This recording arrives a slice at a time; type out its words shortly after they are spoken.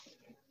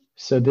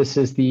So this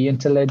is the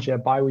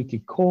Interledger bi-weekly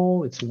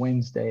call. It's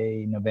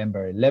Wednesday,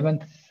 November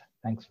 11th.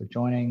 Thanks for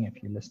joining.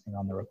 If you're listening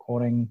on the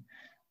recording,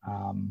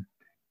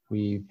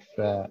 we've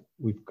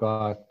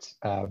got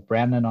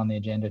Brandon on the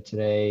agenda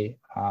today.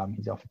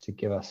 He's offered to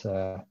give us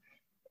a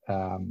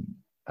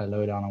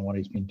lowdown on what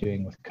he's been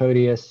doing with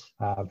Codius.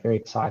 Very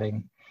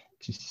exciting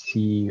to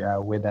see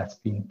where that's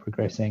been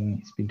progressing.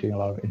 He's been doing a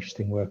lot of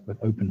interesting work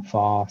with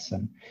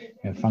OpenFaaS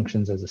and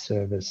functions as a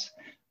service.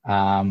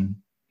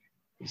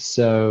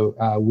 So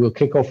we'll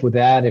kick off with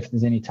that. If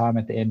there's any time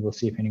at the end, we'll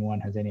see if anyone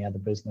has any other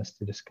business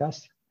to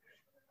discuss.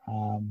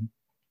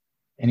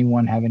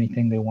 Anyone have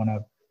anything they want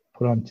to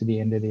put on to the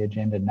end of the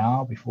agenda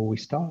now before we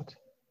start?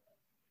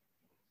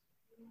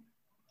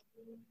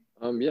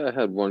 Yeah, I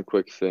had one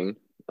quick thing.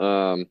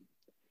 So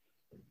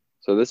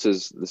this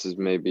is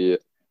maybe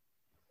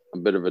a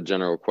bit of a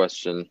general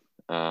question.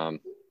 But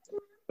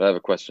I have a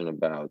question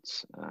about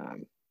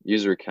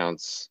user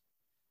accounts,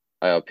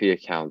 ILP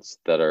accounts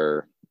that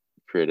are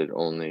created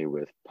only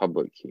with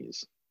public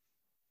keys.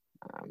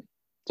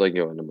 So I can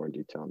go into more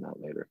detail on that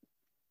later.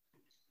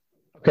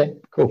 Okay,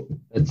 cool.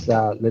 Let's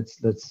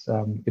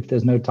if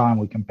there's no time,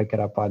 we can pick it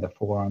up by the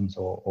forums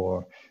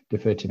or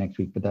defer to next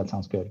week, but that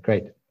sounds good.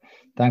 Great.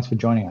 Thanks for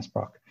joining us,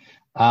 Brock.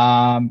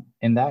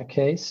 In that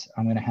case,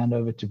 I'm going to hand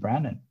over to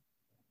Brandon.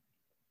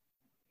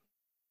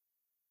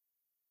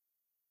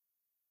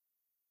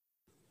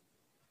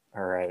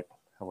 All right.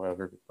 Hello,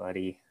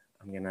 everybody.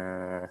 I'm going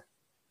to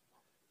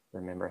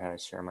remember how to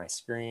share my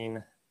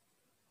screen.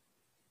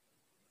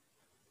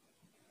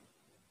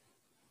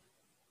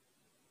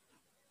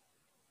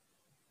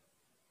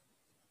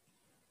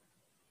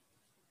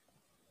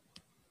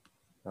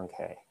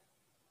 Okay.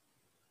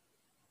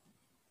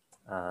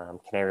 Can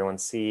everyone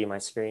see my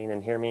screen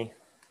and hear me?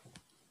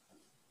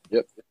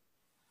 Yep.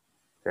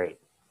 Great.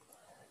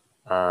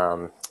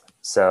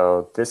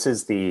 So this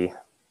is the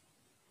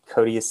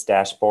Codius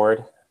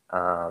dashboard.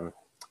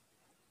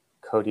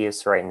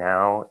 Codius right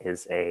now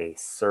is a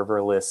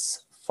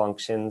serverless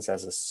functions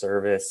as a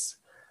service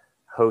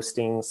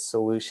hosting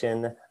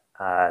solution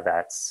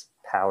that's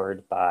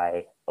powered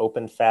by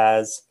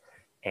OpenFaaS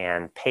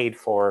and paid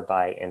for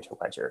by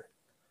Interledger.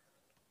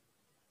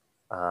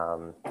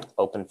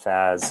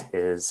 OpenFaaS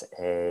is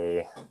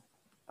a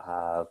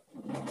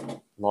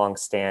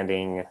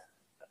long-standing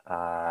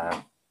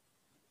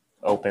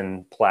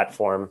open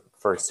platform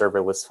for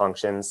serverless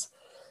functions,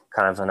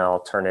 kind of an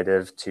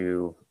alternative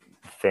to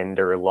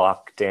vendor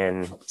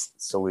locked-in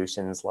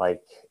solutions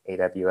like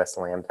AWS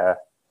Lambda.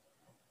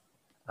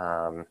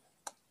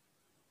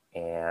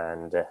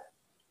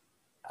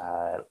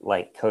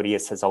 Like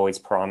Codius has always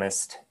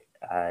promised,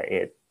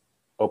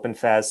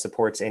 OpenFaaS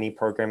supports any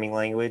programming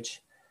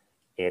language.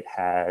 It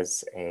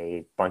has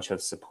a bunch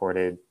of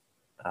supported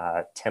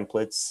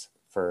templates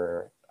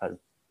for a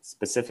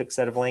specific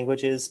set of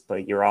languages,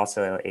 but you're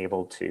also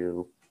able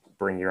to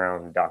bring your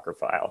own Docker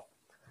file.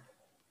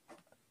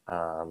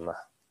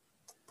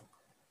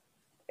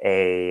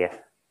 A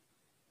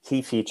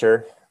key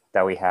feature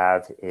that we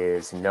have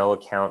is no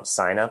account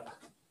signup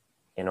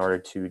in order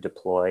to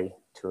deploy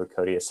to a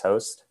Codius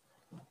host.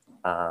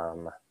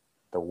 The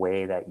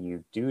way that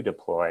you do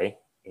deploy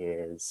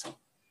is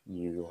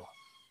you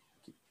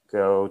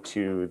go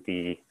to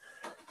the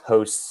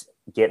host's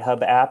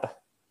GitHub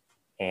app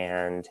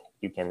and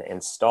you can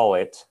install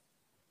it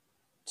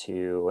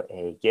to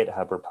a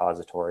GitHub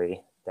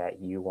repository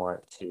that you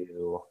want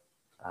to,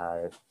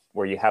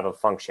 where you have a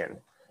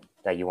function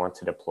that you want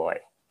to deploy.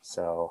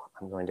 So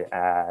I'm going to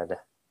add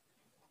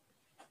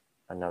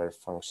another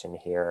function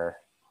here,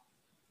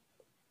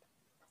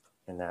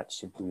 and that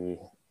should be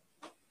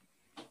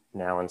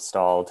now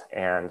installed.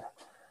 And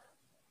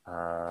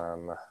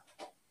so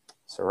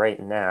right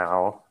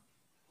now,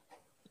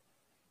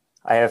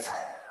 I have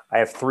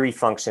three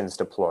functions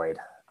deployed,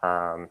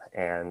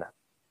 and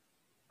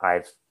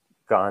I've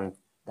gone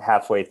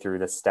halfway through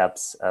the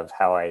steps of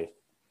how I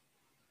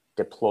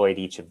deployed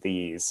each of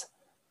these.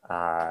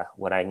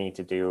 What I need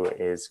to do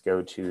is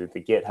go to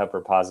the GitHub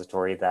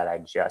repository that I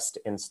just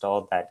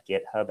installed that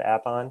GitHub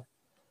app on,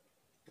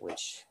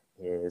 which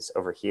is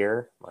over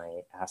here,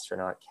 my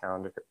astronaut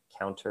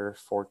counter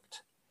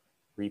forked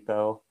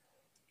repo.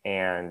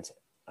 And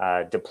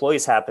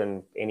deploys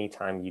happen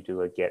anytime you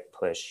do a git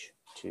push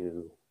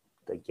to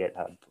the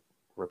GitHub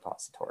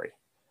repository.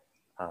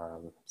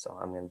 So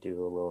I'm going to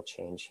do a little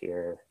change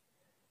here,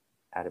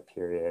 add a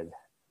period,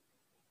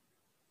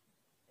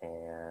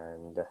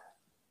 and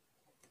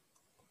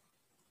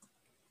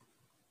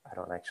I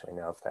don't actually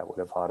know if that would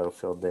have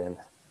auto-filled in.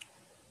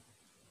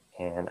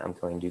 And I'm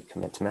going to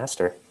commit to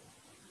master.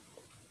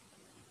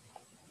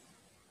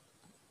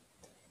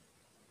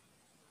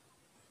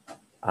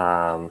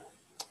 Via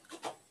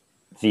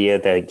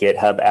the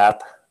GitHub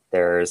app,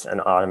 there's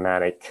an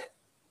automatic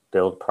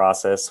build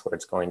process where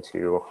it's going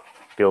to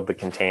build the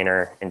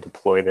container and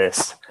deploy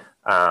this.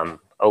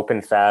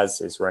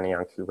 OpenFaaS is running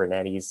on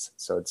Kubernetes,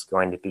 so it's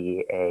going to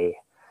be a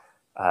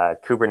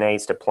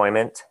Kubernetes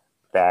deployment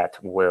that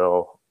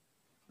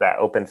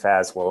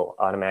OpenFaaS will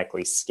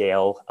automatically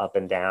scale up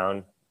and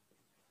down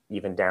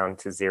even down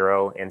to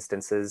 0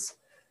 instances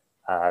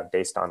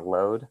based on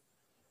load.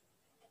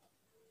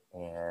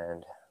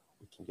 And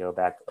we can go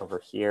back over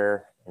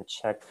here and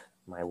check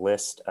my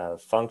list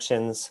of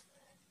functions.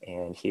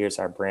 And here's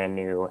our brand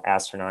new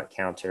astronaut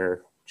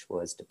counter, which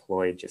was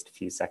deployed just a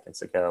few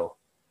seconds ago.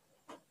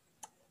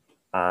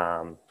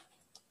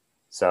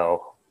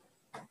 So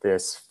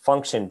this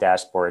function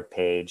dashboard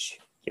page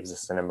gives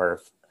us a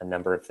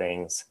number of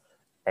things.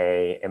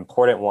 An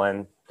important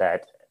one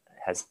that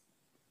has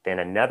been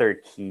another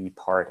key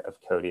part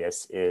of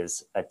Codius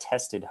is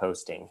attested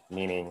hosting,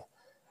 meaning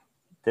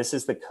this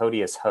is the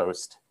Codius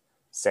host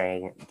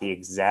saying the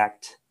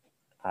exact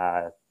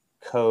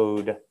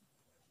code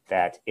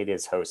that it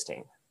is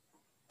hosting.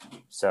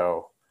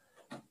 So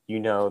you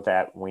know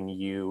that when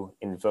you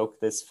invoke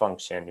this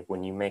function,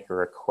 when you make a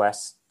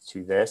request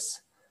to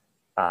this,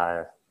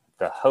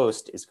 the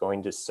host is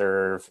going to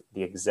serve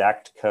the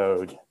exact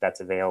code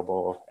that's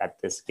available at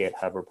this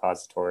GitHub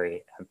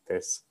repository at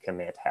this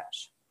commit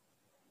hash.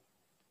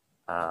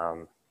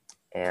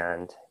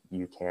 And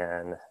you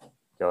can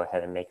go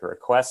ahead and make a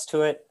request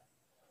to it.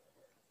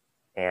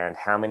 And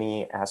how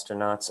many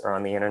astronauts are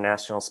on the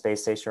International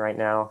Space Station right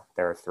now?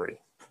 There are 3.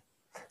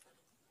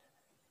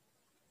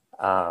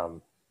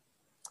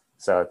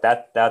 So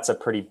that's a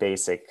pretty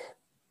basic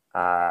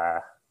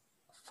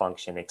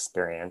function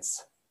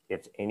experience.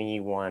 If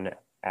anyone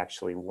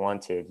actually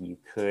wanted, you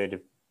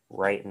could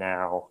right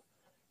now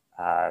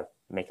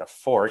make a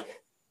fork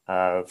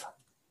of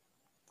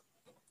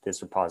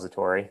this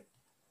repository.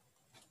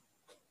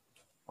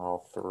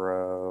 I'll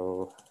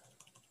throw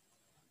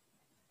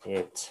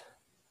it.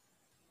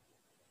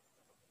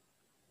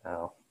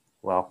 Oh,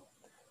 well,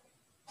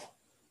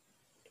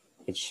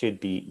 it should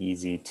be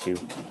easy to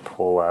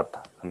pull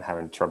up. I'm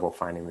having trouble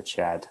finding the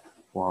chat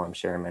while I'm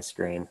sharing my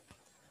screen.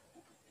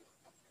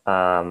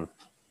 You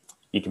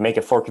can make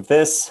a fork of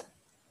this,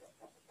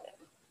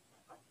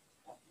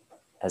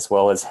 as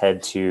well as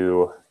head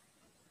to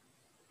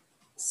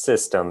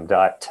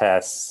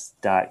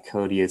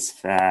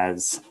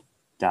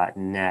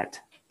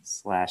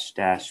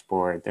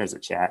system.test.codiusfaz.net/dashboard. There's a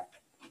chat.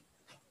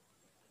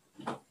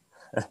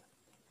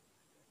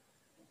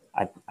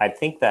 I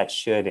think that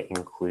should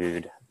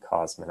include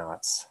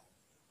cosmonauts.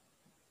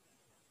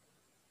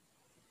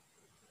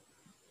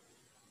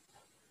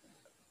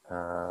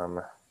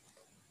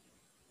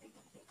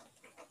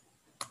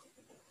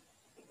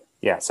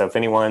 Yeah, so if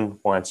anyone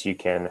wants, you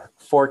can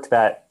fork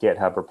that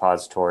GitHub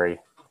repository,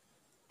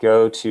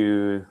 go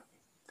to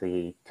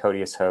the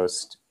Codius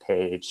host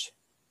page,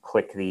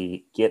 click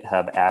the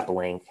GitHub app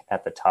link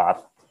at the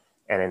top,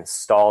 and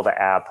install the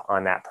app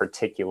on that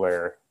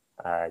particular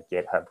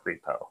GitHub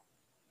repo.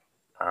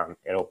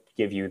 It'll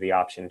give you the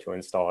option to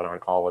install it on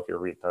all of your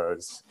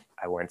repos.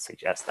 I wouldn't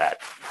suggest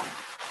that.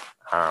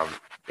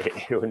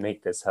 It would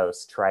make this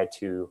host try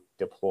to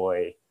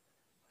deploy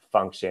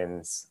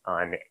functions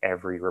on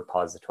every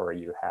repository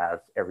you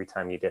have every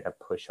time you did a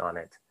push on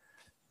it,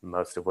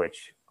 most of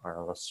which are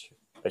almost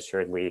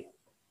assuredly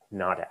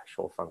not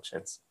actual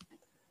functions.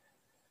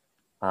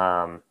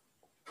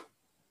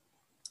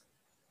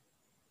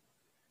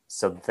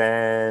 So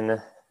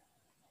then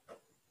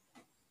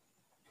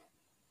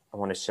I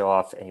want to show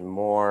off a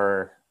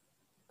more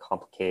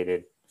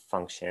complicated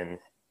function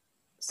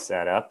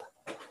setup.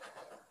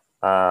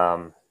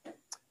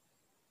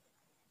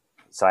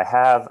 So I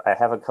have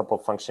a couple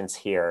functions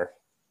here.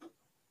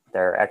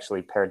 They're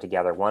actually paired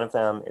together. One of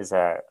them is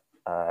a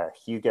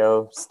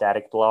Hugo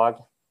static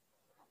blog,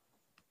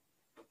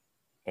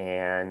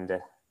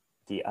 and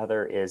the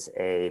other is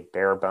a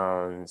bare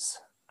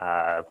bones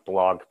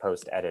blog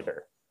post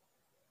editor.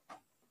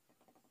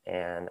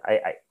 And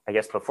I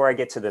guess before I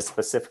get to the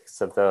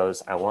specifics of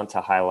those, I want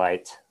to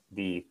highlight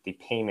the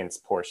payments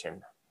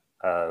portion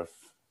of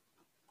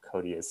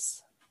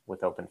Codius with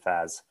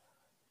OpenFaz.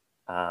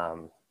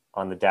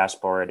 On the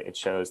dashboard, it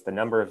shows the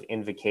number of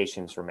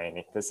invocations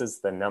remaining. This is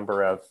the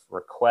number of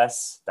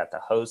requests that the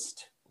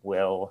host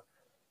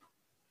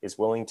is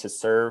willing to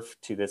serve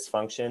to this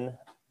function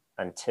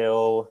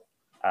until,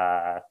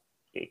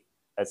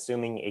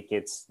 assuming it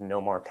gets no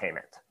more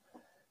payment.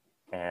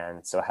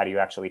 And so how do you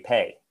actually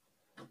pay?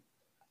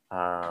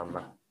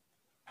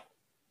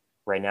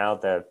 Right now,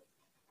 the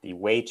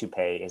way to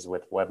pay is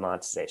with web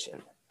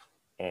monetization.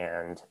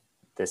 And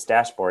this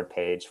dashboard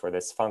page for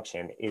this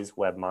function is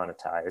web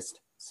monetized.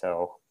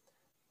 So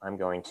I'm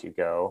going to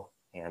go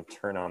and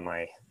turn on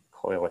my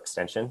coil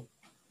extension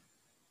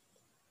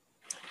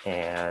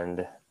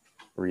and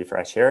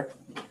refresh here.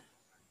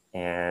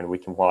 And we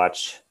can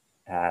watch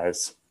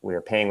as we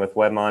are paying with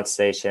web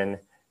monetization,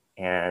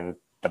 and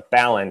the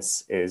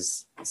balance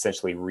is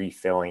essentially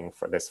refilling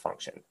for this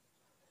function.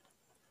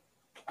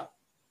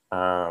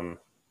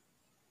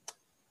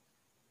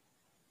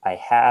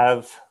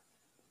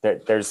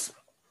 There's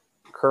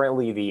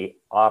currently the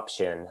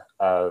option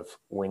of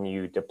when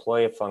you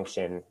deploy a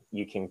function,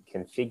 you can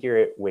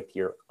configure it with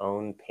your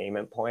own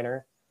payment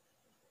pointer,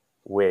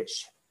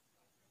 which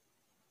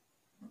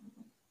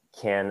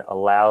can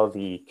allow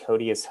the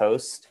Codius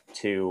host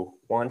to,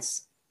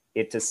 once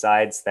it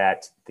decides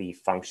that the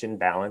function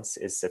balance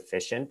is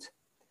sufficient,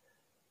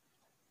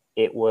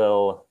 it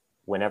will,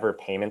 whenever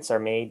payments are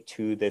made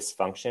to this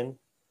function,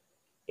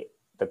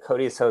 the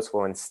Codius host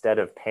will, instead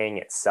of paying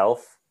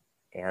itself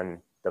and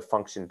the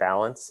function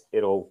balance,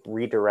 it'll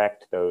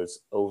redirect those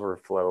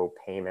overflow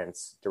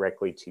payments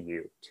directly to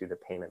you, to the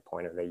payment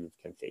pointer that you've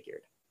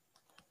configured.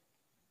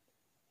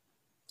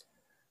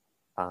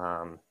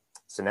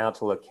 So now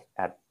to look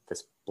at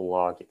this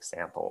blog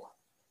example.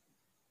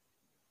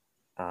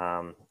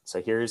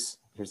 So here's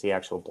the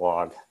actual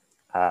blog.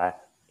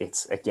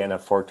 It's, again, a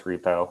forked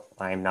repo.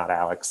 I am not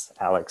Alex.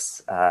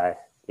 Alex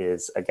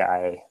is a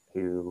guy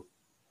who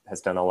has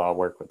done a lot of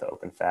work with the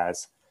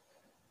OpenFAS.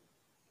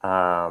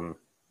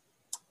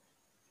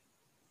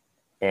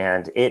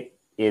 And it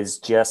is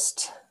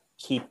just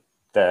keep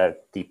the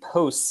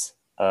posts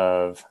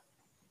of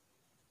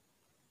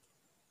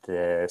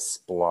this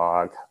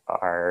blog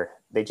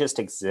they just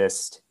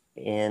exist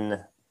in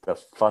the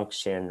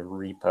function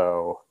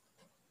repo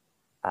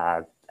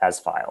as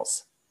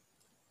files.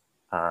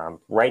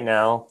 Right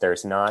now,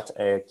 there's not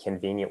a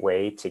convenient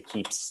way to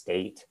keep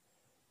state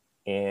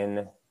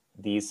in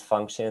these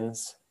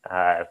functions,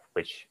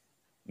 which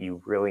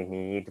you really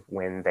need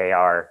when they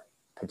are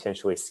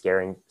potentially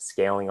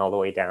scaling all the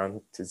way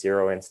down to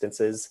 0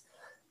 instances.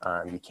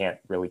 You can't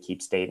really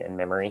keep state in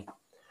memory.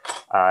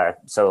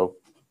 So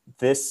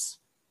this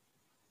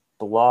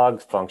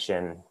blog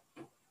function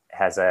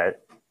has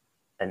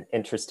an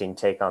interesting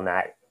take on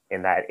that,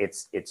 in that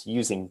it's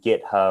using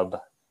GitHub,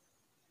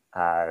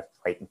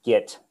 like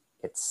Git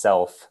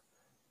itself,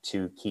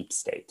 to keep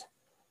state.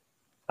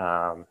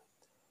 And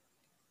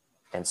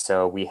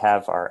so we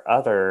have our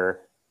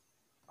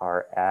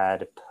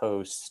add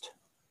post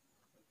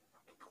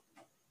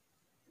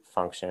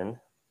function.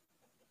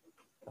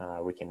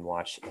 We can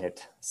watch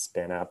it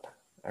spin up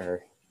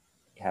or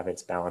have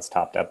its balance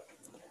topped up.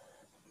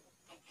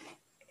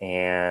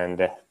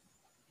 And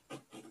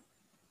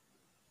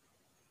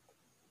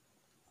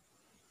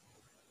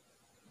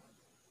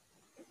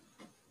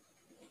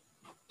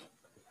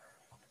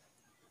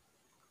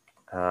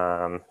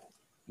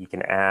you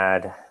can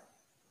add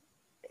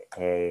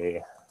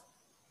a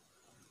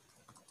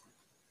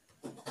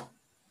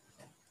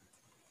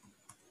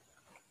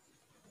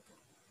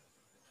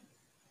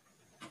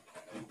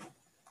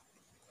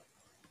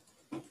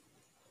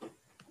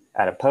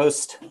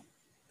post,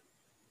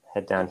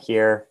 head down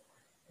here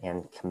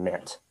and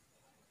commit.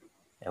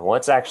 And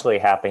what's actually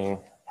happening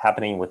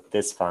with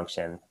this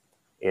function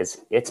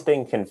is it's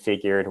been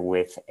configured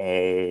with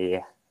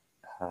a,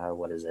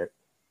 what is it?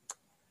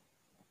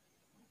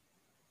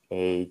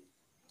 A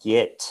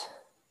Git,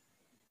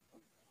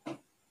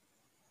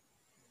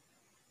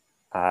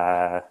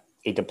 a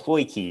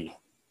deploy key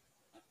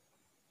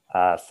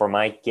for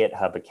my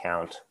GitHub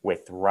account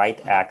with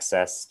write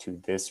access to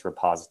this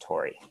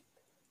repository.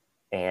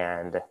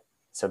 And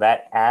so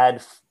that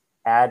add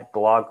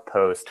blog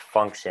post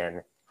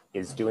function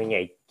is doing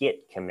a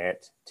git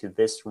commit to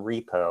this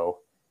repo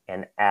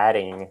and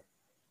adding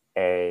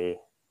the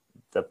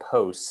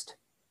post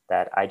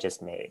that I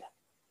just made.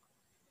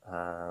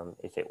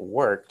 If it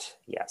worked,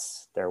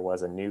 yes, there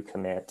was a new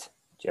commit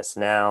just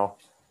now.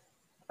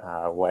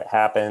 What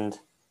happened?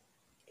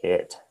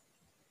 It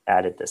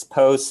added this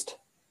post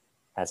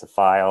as a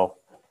file.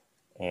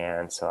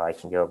 And so I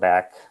can go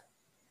back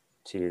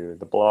to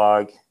the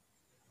blog,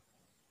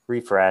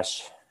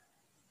 refresh.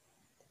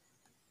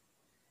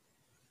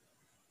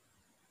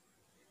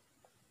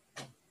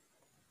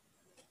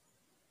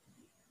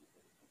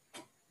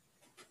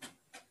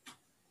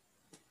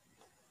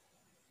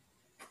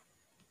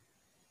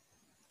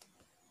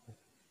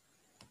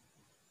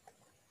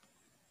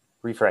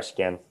 Refresh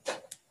again,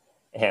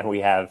 and we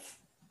have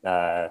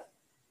the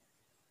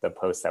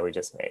post that we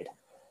just made.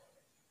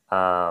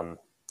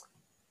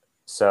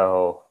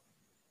 So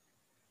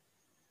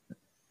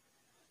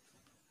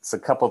it's a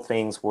couple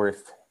things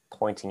worth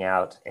pointing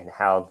out in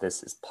how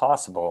this is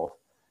possible.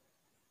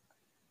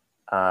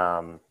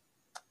 So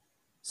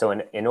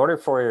in order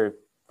for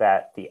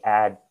the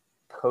add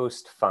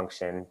post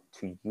function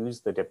to use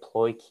the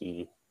deploy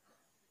key,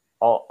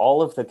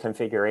 all of the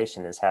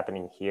configuration is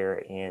happening here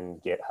in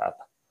GitHub,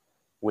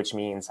 which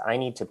means I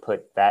need to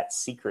put that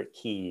secret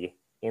key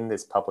in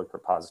this public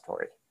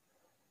repository.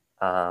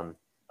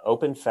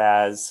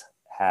 OpenFAS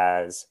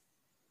has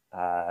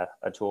a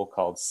tool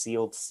called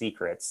Sealed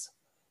Secrets,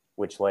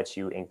 which lets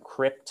you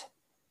encrypt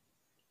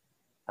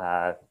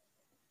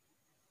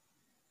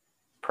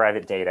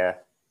private data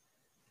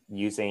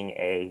using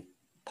a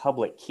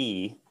public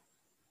key.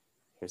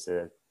 Here's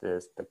the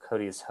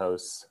Codius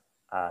host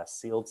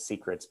Sealed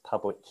Secrets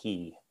public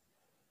key.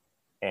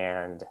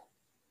 And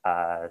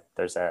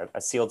there's a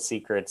Sealed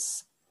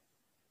Secrets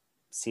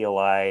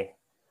CLI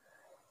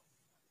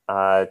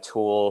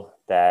tool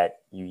that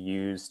you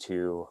use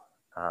to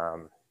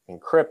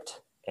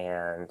encrypt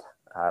and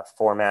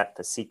format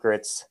the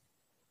secrets.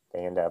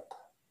 They end up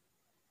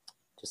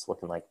just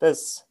looking like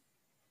this.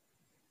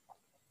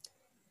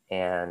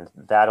 And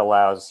that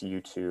allows you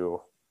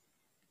to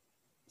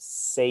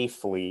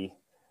safely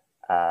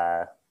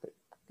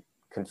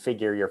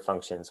configure your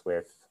functions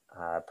with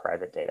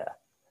private data.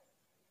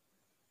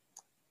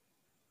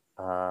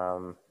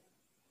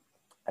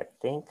 I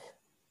think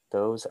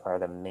those are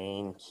the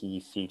main key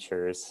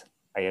features.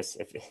 I guess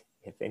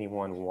if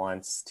anyone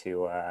wants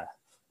to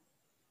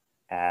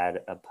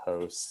add a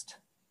post.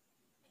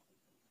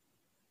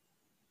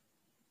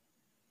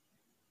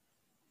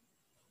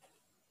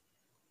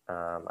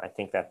 I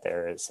think that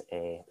there is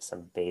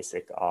some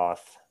basic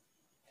auth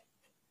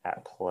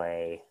at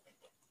play,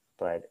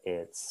 but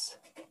it's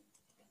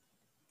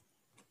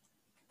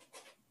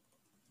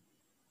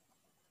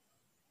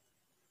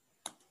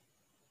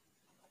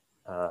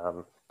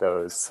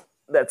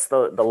that's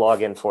the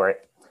login for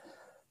it.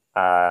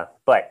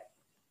 But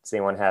does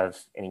anyone have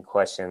any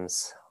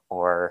questions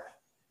or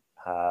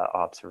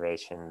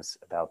observations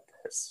about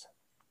this?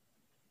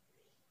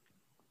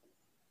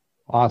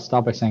 I'll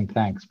start by saying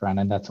thanks,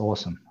 Brandon. That's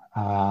awesome.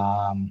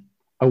 A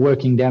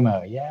working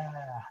demo, yeah.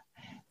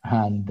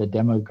 And the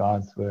demo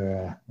gods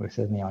were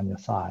certainly on your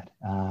side.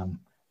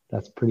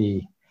 It's a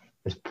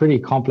pretty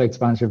complex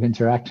bunch of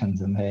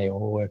interactions, and they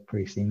all work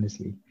pretty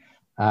seamlessly.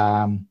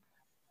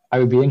 I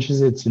would be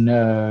interested to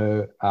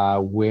know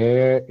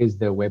where is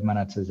the web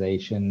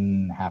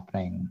monetization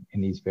happening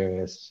in these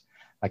various,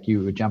 like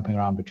you were jumping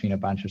around between a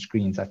bunch of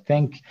screens. I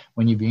think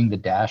when you're viewing the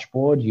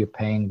dashboard, you're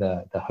paying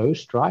the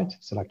host, right?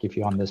 So like if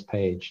you're on this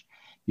page,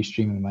 you're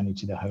streaming money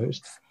to the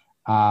host.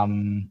 How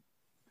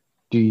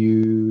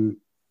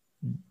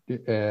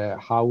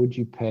would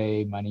you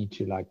pay money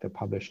to like the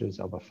publishers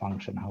of a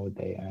function? How would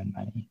they earn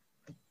money?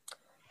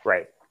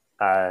 Right.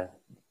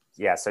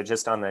 Yeah, so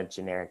just on the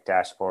generic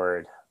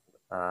dashboard,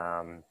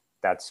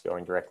 that's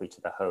going directly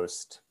to the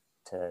host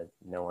to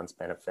no one's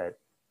benefit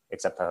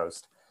except the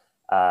host.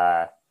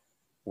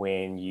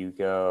 When you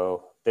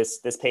go, this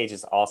page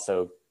is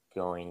also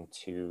going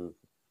to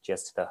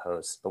just the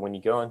host, but when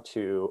you go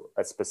into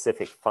a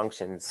specific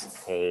functions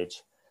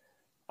page,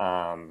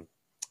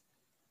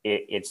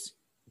 it's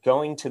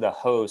going to the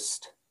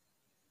host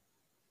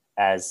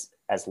as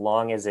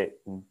long as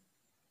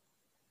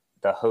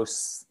the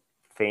host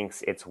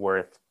thinks it's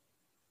worth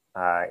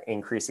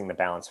increasing the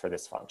balance for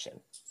this function.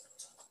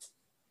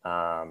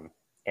 And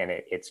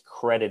it's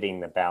crediting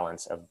the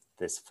balance of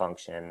this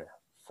function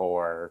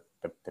for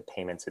the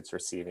payments it's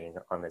receiving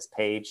on this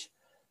page.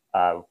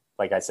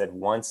 Like I said,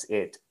 once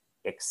it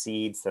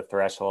exceeds the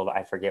threshold,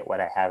 I forget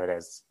what I have it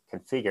as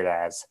configured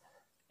as,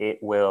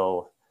 it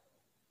will,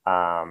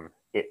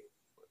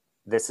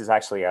 this is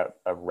actually a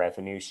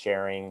revenue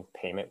sharing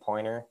payment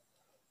pointer.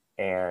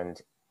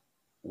 And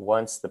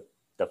once the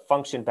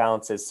function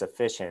balance is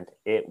sufficient,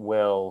 it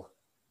will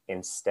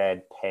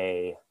instead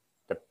pay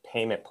the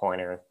payment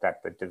pointer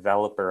that the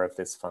developer of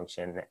this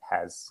function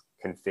has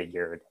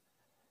configured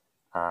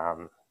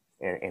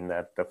in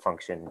the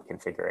function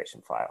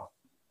configuration file.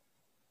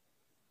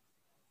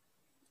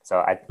 So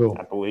I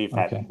believe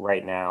that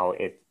right now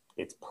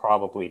it's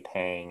probably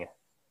paying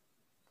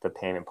the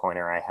payment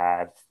pointer I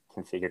have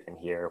configured in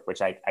here,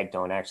 which I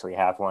don't actually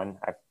have one.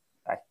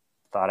 I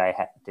thought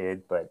I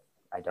did, but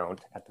I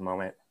don't at the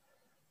moment.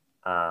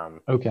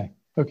 Okay.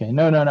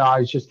 No. I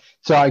was just,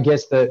 so I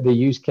guess the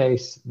use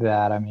case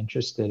that I'm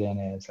interested in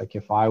is like,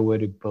 if I were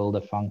to build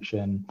a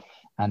function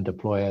and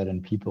deploy it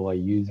and people are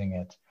using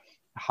it,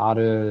 how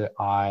do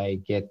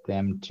I get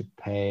them to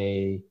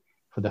pay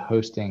for the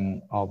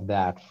hosting of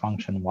that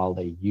function while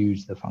they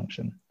use the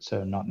function?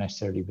 So not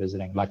necessarily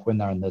visiting, like when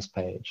they're on this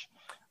page.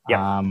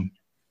 Yeah.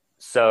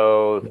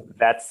 So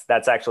that's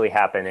actually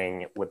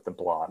happening with the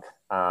blog.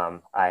 I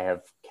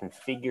have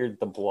configured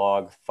the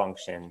blog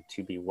function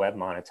to be web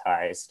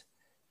monetized,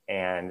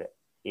 and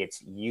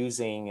it's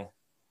using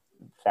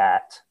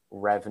that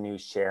revenue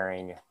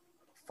sharing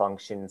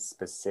function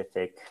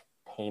specific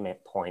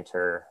payment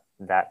pointer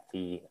that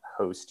the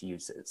host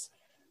uses.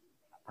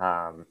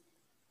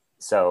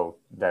 So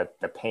the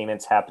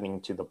payments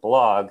happening to the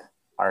blog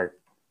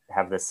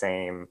have the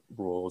same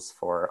rules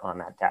for on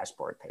that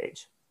dashboard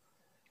page.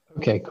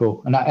 Okay,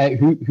 cool. And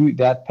who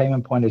that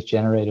payment point is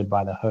generated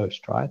by the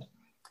host, right?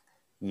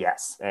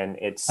 Yes, and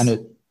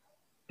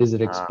is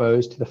it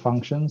exposed to the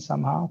function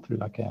somehow through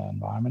like an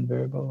environment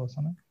variable or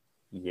something?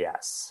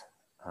 Yes.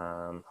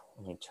 Let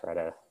me try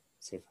to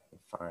see if I can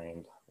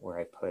find where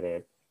I put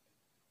it.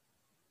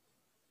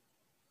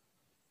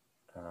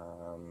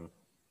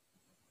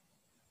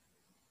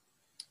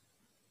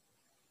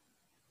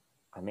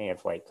 I may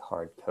have like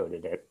hard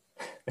coded it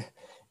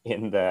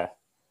in the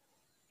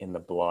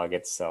blog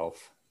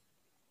itself.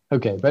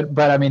 Okay, but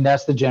I mean,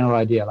 that's the general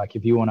idea. Like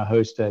if you want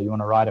to you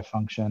want to write a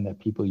function that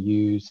people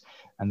use,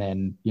 and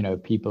then,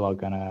 people are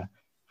going to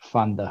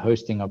fund the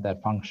hosting of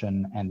that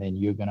function, and then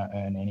you're going to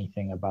earn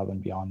anything above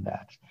and beyond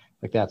that.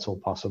 Like that's all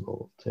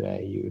possible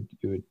today. You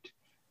would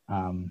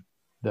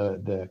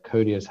the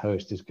Codius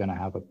host is going to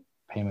have a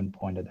payment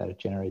pointer that it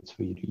generates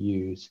for you to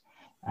use,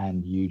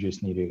 and you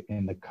just need to,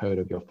 in the code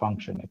of your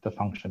function, if the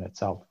function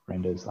itself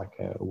renders like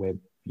a web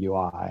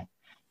UI,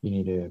 you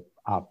need to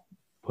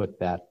put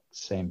that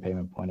same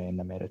payment pointer in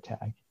the meta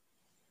tag.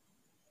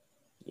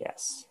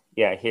 Yes.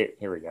 Yeah, here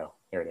we go.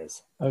 Here it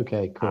is.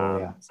 Okay, cool.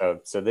 Yeah.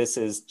 So this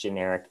is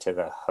generic to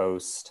the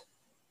host,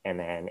 and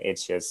then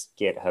it's just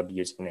GitHub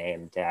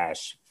username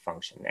dash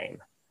function name.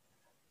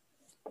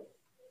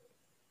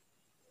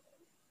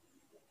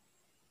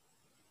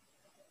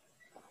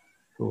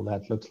 Cool.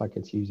 That looks like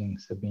it's using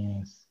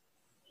Sabina's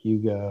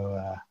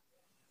Hugo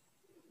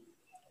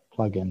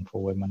plugin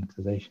for web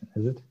monetization,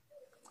 is it?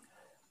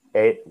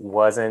 It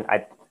wasn't.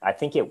 I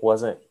think it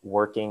wasn't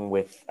working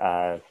with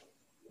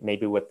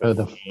maybe with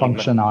the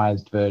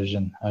functionized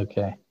version.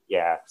 Okay.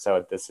 Yeah.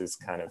 So this is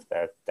kind of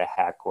the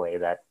hack way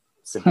that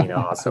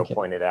Sabina also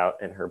pointed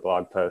out in her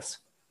blog post.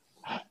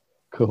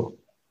 Cool.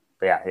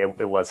 But yeah,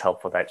 it was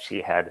helpful that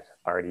she had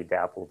already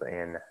dabbled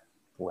in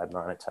web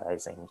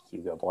monetizing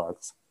Hugo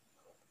blogs.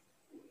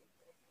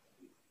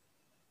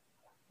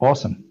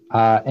 Awesome.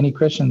 Any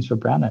questions for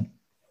Brandon?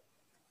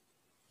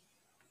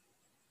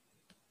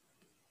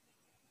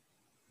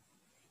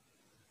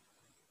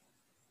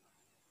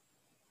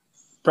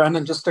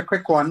 Brandon, just a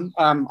quick one.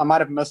 I might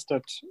have missed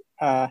it.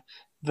 How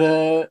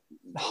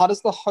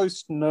does the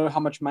host know how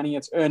much money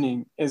it's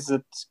earning? Is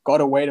it got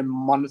a way to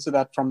monitor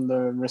that from the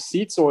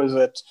receipts, or is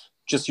it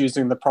just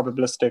using the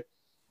probabilistic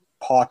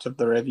part of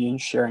the revenue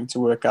sharing to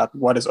work out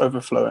what is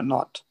overflow and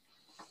not?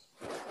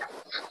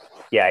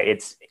 Yeah,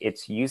 it's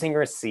using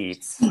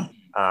receipts.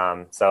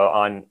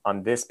 So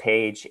on this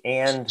page,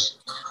 and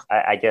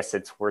I guess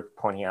it's worth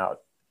pointing out,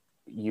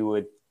 you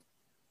would,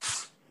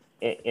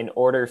 in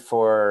order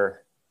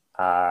for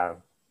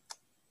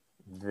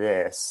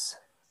this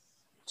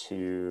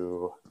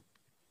to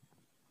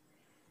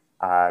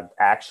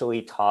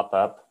actually top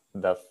up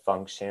the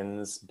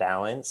function's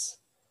balance,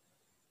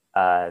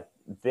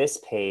 this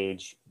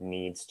page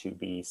needs to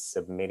be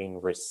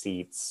submitting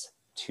receipts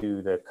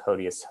to the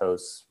Codius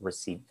host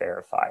receipt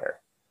verifier.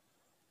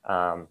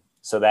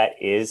 So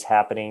that is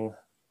happening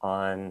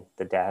on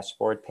the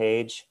dashboard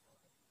page.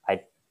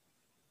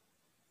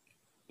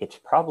 It's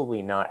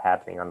probably not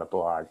happening on the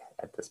blog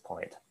at this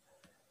point.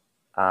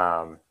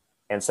 And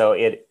so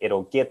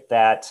it'll get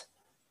that.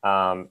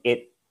 The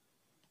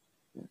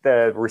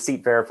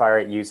receipt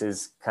verifier it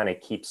uses kind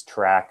of keeps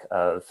track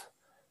of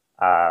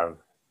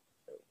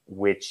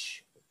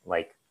which,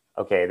 like,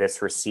 okay,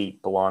 this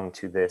receipt belonged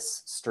to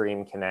this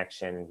stream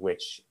connection,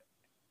 which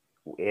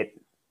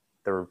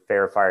the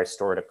verifier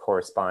stored a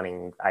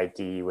corresponding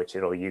ID, which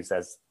it'll use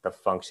as the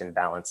function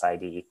balance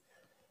ID.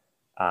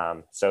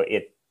 So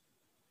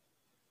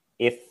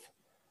if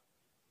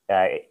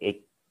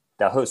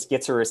the host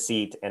gets a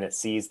receipt and it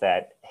sees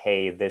that,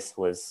 hey, this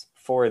was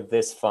for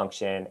this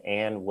function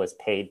and was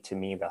paid to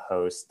me, the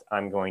host,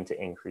 I'm going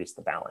to increase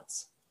the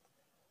balance.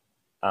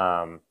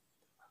 And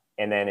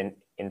then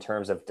in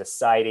terms of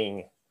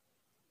deciding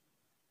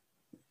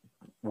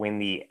when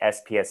the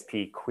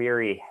SPSP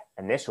query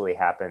initially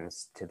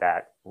happens to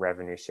that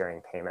revenue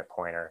sharing payment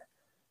pointer,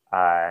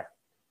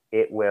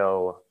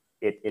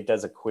 it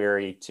does a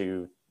query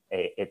to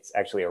it's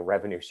actually a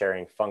revenue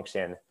sharing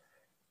function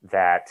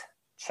that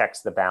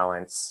checks the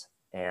balance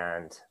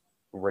and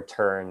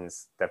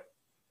returns the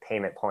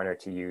payment pointer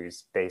to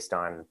use based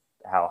on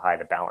how high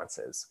the balance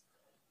is.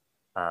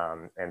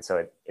 And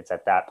so it's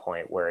at that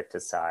point where it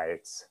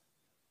decides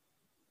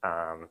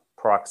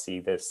proxy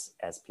this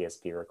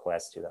SPSP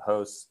request to the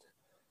host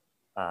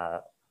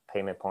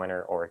payment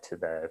pointer or to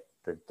the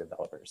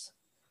developers.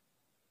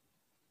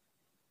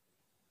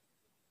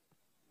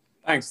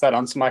 Thanks, that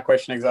answered my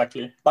question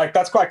exactly. Like,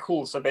 that's quite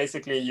cool. So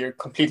basically you're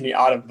completely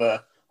out of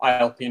the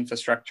ILP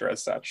infrastructure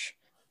as such,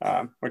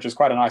 which is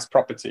quite a nice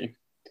property.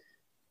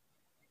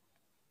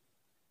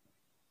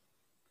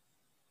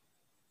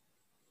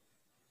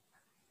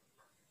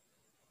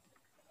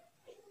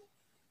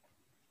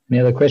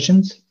 Any other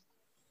questions?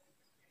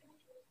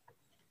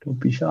 Don't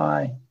be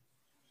shy.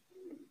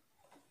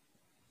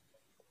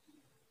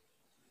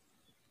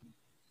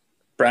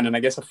 Brandon, I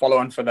guess a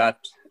follow-on for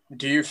that.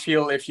 Do you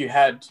feel if you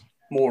had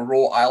more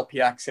raw ILP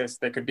access,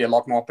 there could be a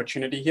lot more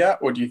opportunity here?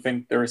 Or do you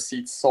think the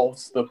receipt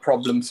solves the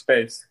problem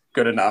space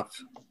good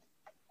enough?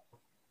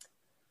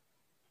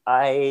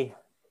 I'm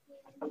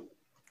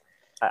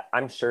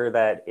sure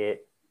that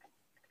it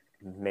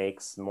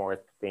makes more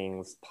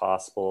things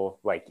possible,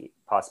 like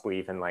possibly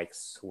even like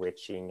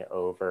switching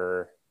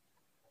over.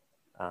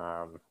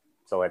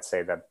 So let's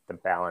say that the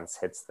balance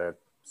hits the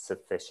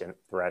sufficient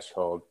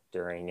threshold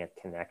during a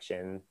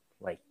connection,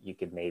 like you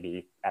could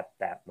maybe at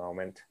that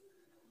moment,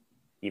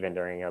 even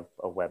during a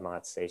web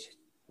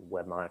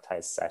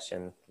monetized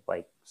session,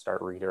 like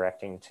start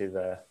redirecting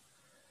to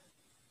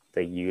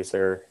the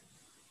user.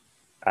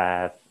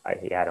 I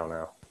don't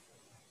know.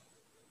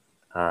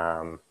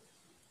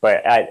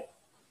 But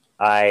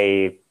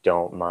I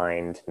don't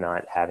mind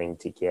not having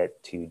to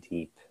get too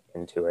deep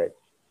into it.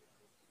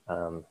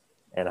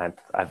 And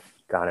I've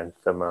gotten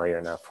familiar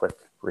enough with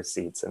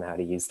receipts and how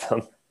to use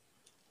them.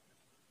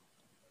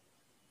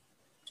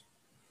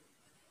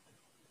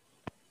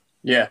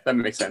 Yeah, that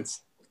makes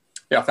sense.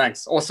 Yeah,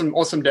 thanks.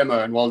 Awesome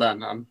demo and well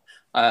done.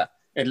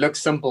 It looks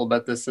simple,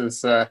 but this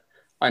is,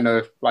 I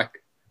know,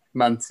 like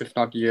months, if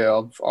not year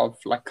of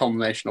like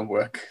culmination of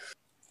work.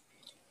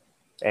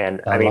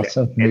 And I mean, lots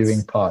of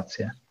moving parts.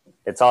 Yeah.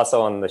 It's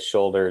also on the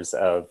shoulders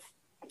of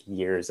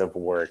years of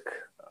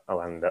work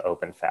on the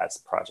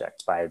OpenFAS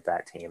project by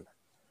that team.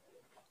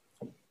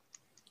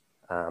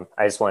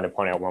 I just wanted to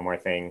point out one more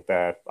thing.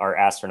 Our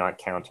astronaut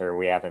counter,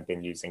 we haven't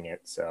been using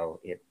it, so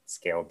it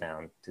scaled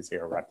down to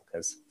 0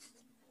 replicas.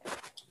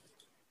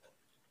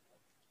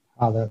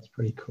 Oh, that's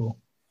pretty cool.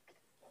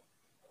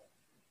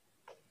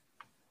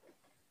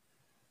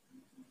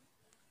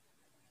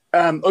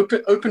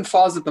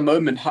 OpenFAS at the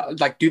moment,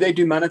 do they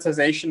do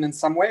monetization in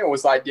some way, or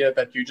was the idea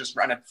that you just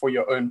run it for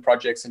your own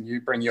projects and you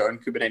bring your own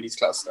Kubernetes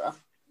cluster?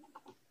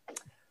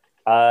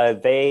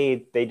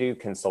 They do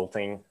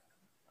consulting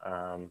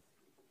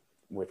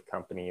with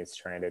companies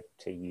trying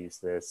to use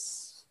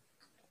this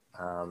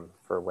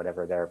for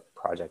whatever their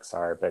projects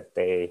are, but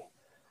they're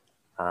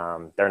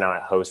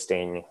not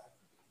hosting,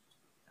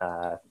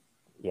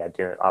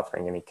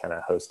 offering any kind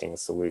of hosting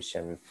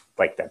solution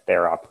like that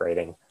they're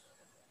operating.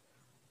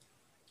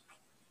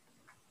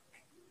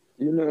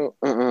 You know,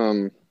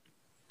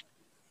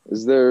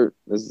 is there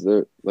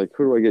like,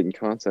 who do I get in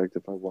contact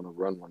if I want to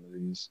run one of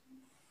these?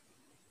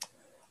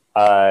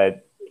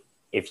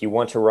 If you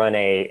want to run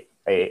a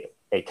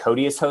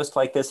Codius host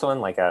like this one,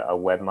 like a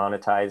web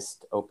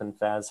monetized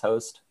OpenFAS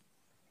host,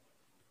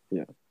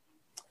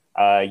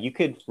 you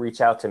could reach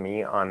out to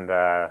me on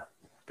the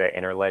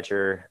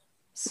Interledger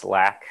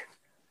Slack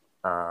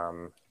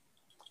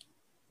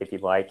if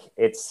you'd like.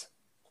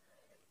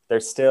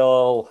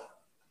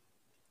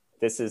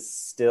 This is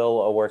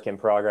still a work in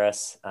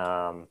progress.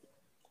 A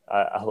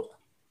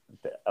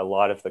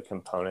lot of the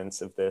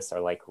components of this are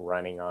like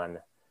running on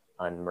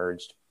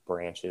merged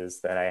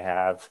branches that I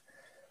have.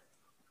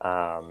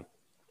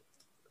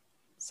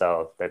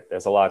 So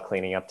there's a lot of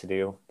cleaning up to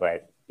do,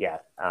 but yeah,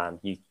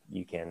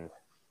 you can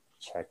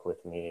check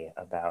with me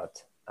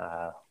about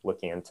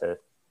looking into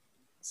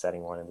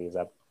setting one of these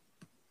up.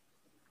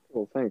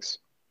 Cool, thanks.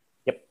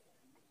 Yep.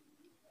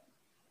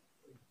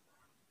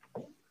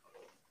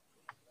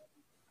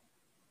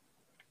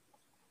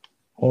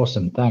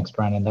 Awesome, thanks,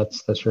 Brandon.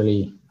 That's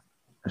really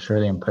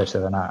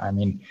impressive, and I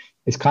mean,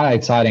 it's kind of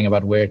exciting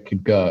about where it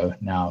could go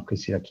now,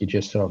 because you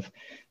just sort of,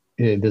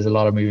 there's a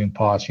lot of moving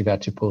parts you've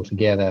had to pull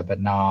together, but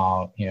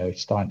now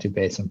it's starting to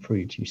bear some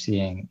fruit. You're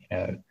seeing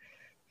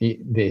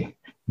the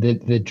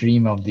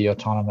dream of the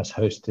autonomous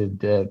hosted,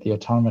 the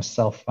autonomous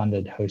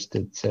self-funded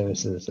hosted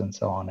services and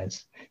so on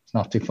it's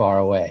not too far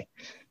away.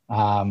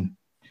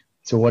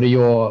 So what are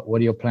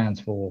your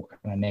plans for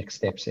kind of next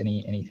steps?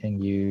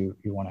 Anything you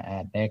want to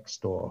add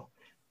next, or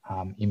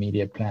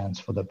immediate plans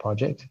for the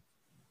project?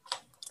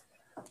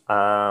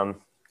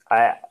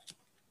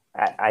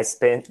 I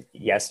spent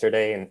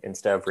yesterday,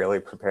 instead of really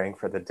preparing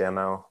for the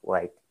demo,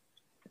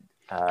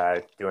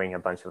 doing a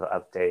bunch of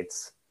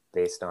updates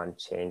based on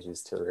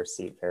changes to the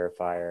receipt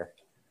verifier.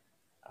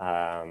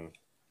 I'm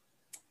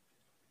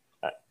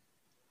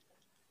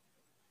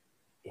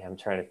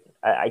trying to,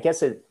 I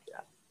guess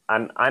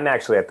I'm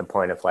actually at the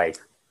point of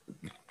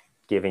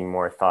giving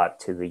more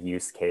thought to the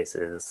use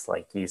cases,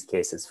 like use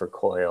cases for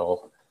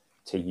Coil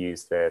to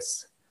use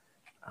this.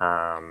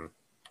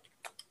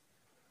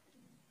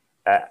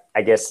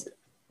 I guess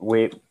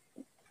it'd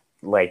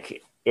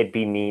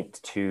be neat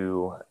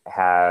to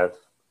have,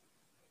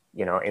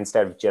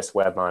 instead of just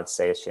web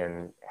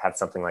monetization, have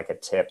something like a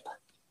tip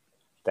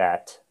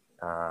that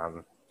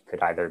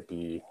could either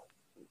be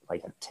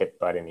like a tip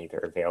button either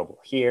available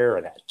here,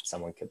 or that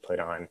someone could put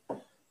on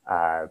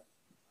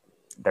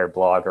their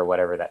blog or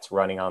whatever that's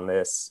running on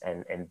this,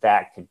 and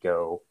that could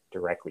go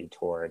directly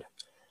toward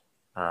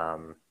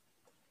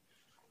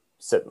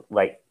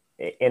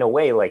in a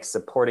way,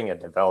 supporting a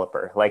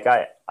developer.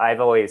 I've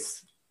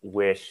always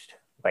wished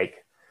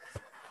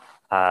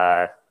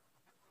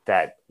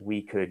that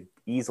we could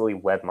easily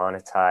web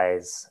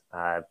monetize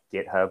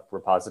GitHub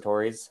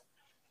repositories.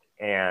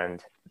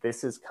 And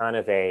this is kind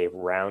of a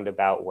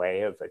roundabout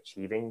way of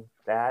achieving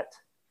that.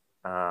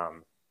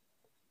 When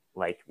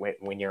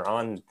you're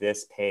on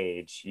this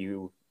page,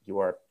 you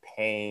are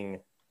paying,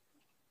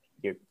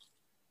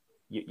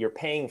 you're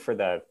paying for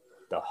the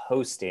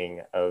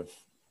hosting of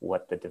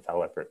what the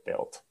developer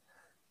built.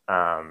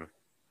 And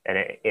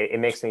it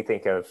makes me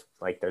think of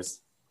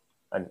there's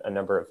a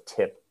number of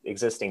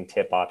existing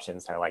tip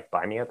options that are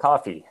buy me a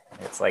coffee.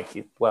 It's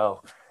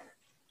well,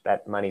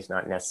 that money's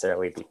not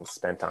necessarily being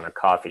spent on a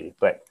coffee,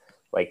 but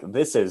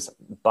this is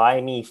buy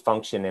me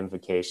function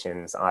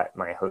invocations at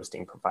my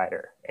hosting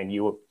provider. And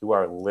you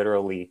are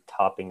literally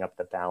topping up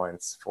the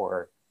balance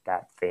for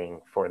that thing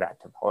for that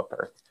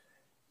developer.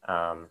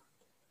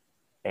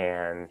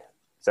 And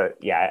so,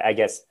 yeah, I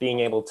guess being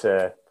able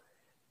to,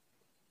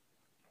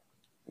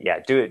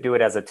 do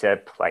it as a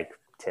tip,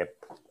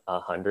 tip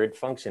 100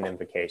 function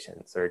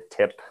invocations, or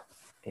tip,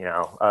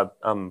 a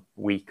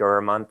week or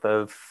a month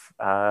of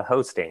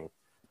hosting.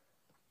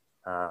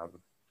 I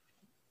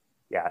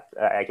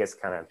guess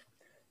kind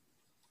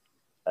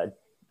of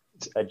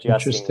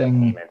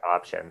adjusting the payment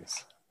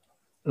options.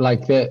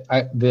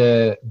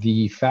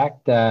 The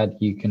fact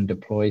that you can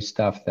deploy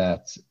stuff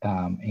that's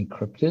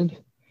encrypted,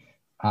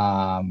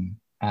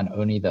 and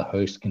only the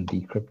host can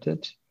decrypt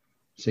it.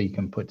 So you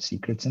can put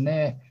secrets in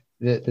there.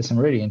 There's some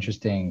really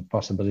interesting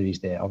possibilities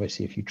there.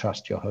 Obviously, if you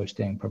trust your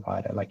hosting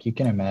provider, like I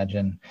can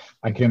imagine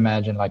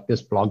like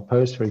this blog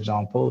post, for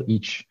example,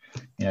 each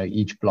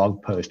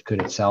blog post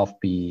could itself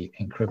be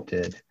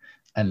encrypted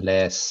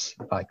unless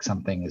like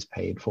something is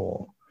paid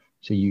for.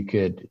 So you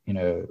could,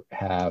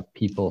 have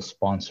people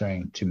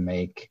sponsoring to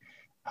make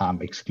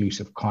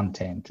exclusive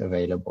content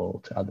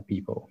available to other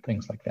people,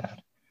 things like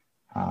that.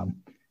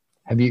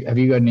 Have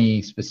you got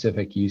any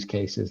specific use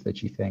cases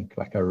that you think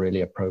like are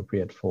really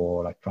appropriate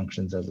for like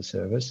functions as a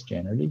service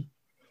generally,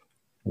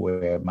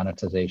 where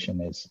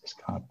monetization is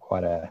kind of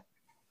quite a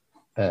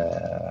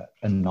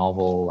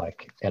novel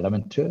like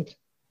element to it?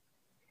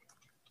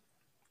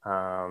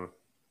 And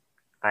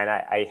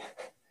I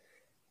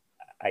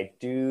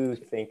do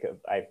think of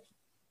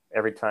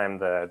every time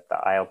the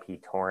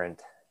ILP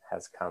torrent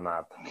has come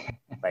up,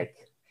 like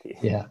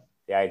the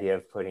idea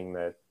of putting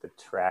the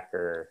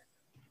tracker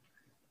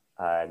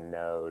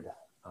node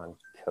on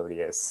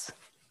Codius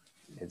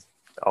is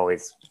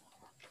always,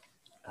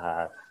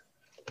 I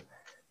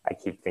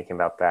keep thinking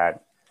about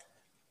that.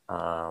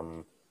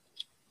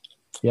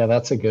 Yeah,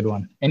 that's a good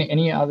one.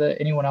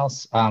 Anyone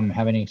else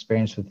have any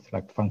experience with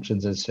like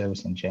functions as a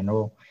service in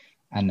general,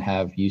 and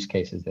have use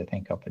cases they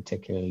think are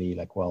particularly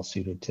like well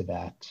suited to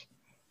that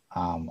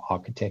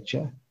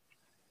architecture?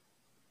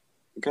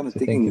 I'm kind of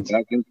thinking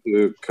back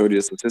into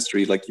Codius's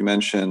history, like you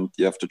mentioned,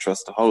 you have to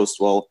trust the host.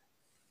 Well,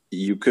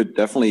 you could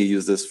definitely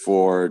use this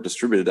for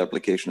distributed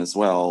application as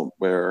well,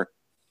 where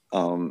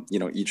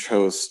each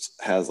host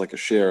has like a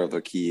share of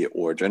a key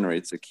or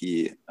generates a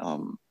key.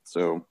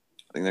 So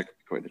I think that could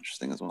be quite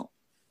interesting as well.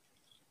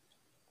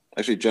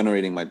 Actually,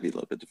 generating might be a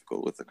little bit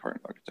difficult with the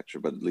current architecture,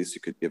 but at least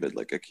you could give it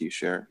like a key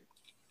share.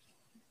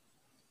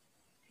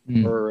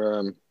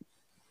 Or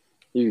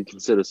you could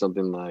consider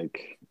something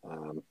like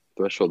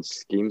threshold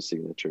scheme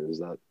signature. Is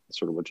that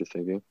sort of what you're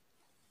thinking?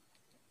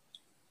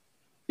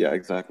 Yeah,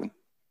 exactly.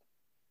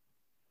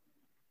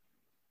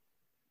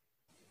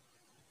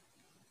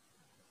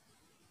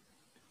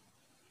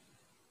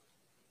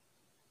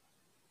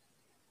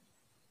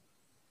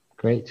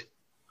 Great.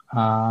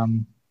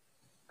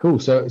 Cool.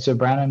 So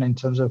Brandon, in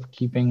terms of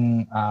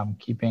keeping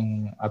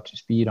up to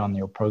speed on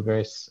your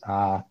progress,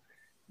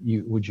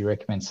 would you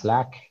recommend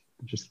Slack?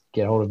 Just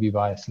get hold of you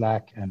via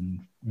Slack and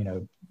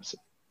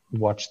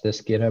watch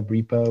this GitHub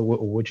repo.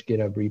 Which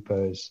GitHub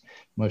repo is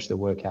most of the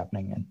work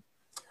happening in?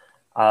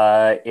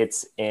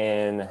 It's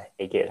in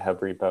a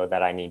GitHub repo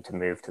that I need to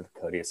move to the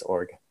Codius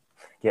org,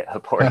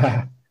 GitHub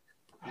org,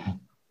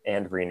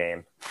 and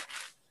rename.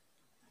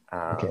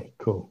 Okay,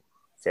 cool.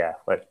 Yeah,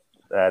 but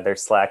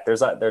there's Slack.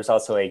 There's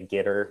also a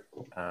Gitter.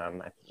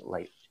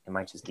 Like it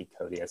might just be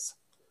Codius.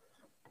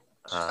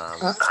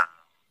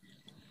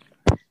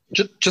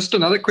 Just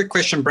another quick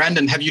question,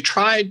 Brandon. Have you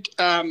tried?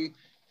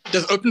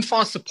 Does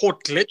OpenFast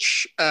support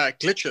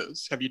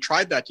glitches? Have you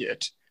tried that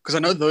yet? Because I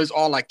know those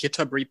are like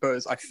GitHub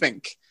repos, I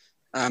think,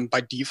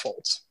 by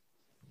default.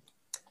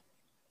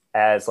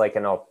 As like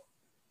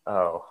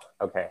oh,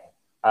 okay.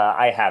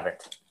 I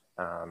haven't.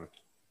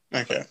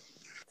 Okay.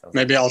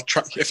 Maybe I'll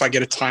try, if I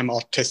get a time, I'll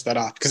test that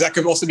out. Because that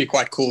could also be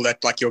quite cool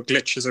that like your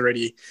glitch is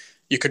already,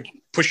 you could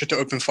push it to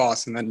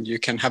OpenFast and then you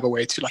can have a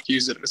way to like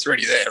use it. It's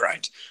already there,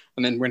 right?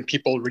 And then when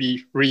people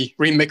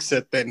remix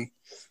it, then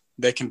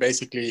they can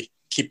basically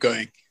keep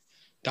going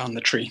down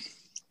the tree.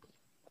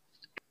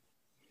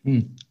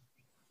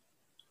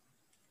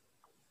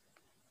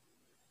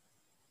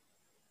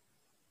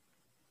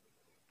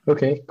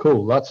 Okay,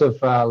 cool. Lots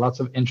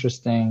of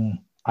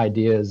interesting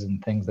ideas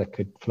and things that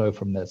could flow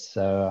from this.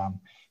 So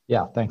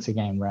yeah, thanks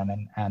again,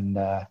 Brandon. And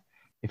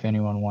if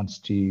anyone wants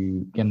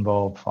to get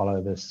involved, follow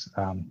this,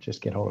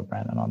 just get hold of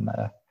Brandon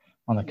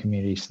on the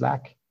community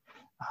Slack.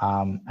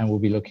 And we'll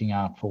be looking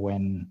out for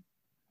when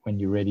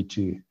you're ready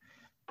to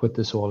put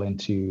this all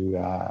into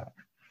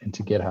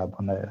GitHub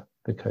on the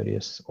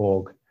Codius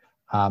org.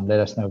 Let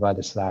us know by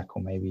the Slack,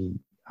 or maybe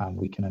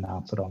we can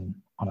announce it on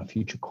a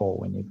future call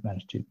when you've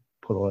managed to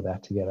put all of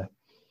that together.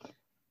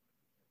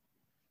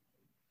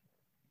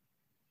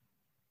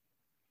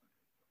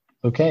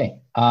 Okay.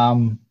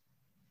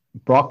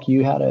 Brock,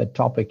 you had a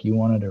topic you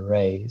wanted to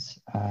raise,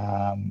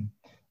 and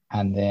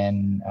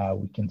then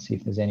we can see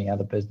if there's any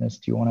other business.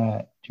 Do you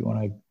want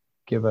to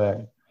give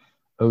a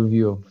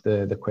overview of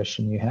the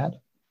question you had?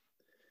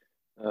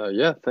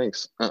 Yeah,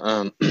 thanks.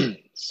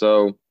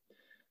 So,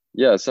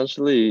 yeah,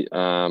 essentially,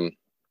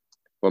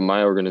 what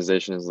my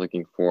organization is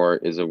looking for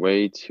is a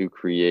way to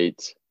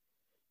create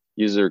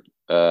user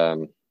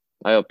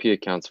ILP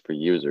accounts for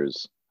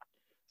users.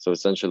 So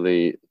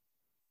essentially,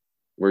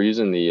 we're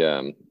using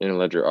the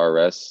Interledger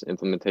RS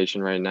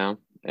implementation right now,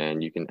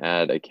 and you can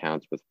add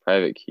accounts with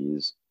private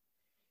keys.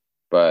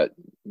 But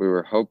we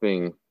were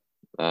hoping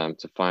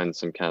to find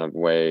some kind of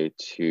way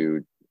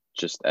to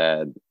just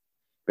add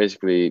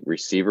basically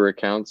receiver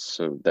accounts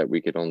so that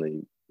we could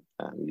only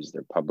use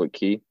their public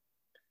key.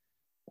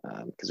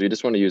 Because we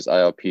just want to use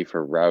ILP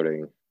for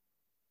routing,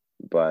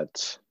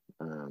 but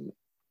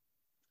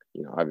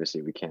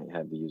obviously we can't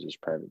have the user's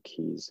private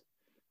keys.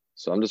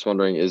 So I'm just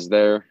wondering, is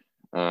there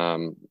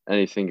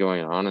anything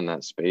going on in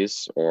that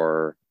space,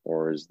 or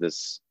is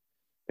this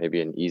maybe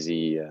an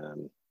easy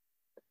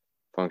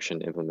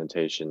function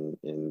implementation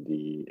in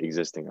the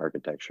existing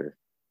architecture?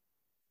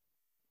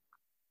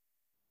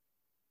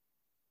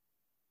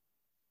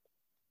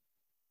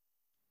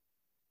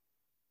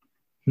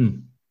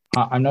 I'm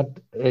not.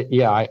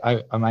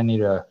 I might need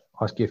to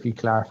ask you a few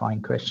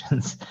clarifying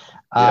questions.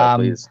 Yeah,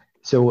 please.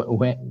 So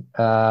when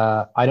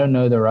I don't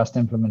know the Rust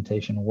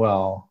implementation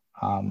well.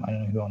 I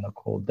don't know who on the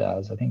call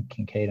does. I think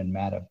Kincaid and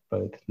Matt have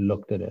both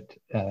looked at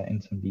it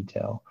in some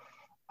detail.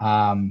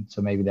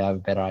 So maybe they have a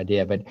better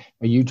idea. But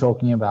are you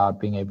talking about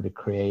being able to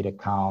create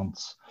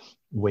accounts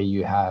where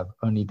you have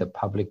only the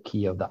public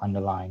key of the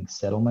underlying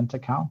settlement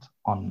account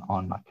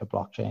on like a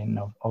blockchain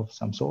of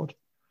some sort,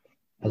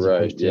 as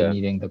opposed to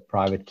needing the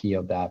private key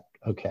of that?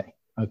 Okay.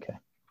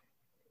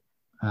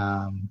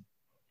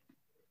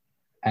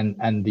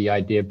 And the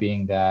idea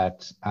being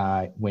that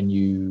when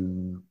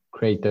you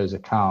create those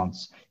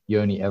accounts,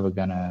 you're only ever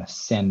going to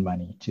send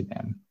money to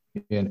them.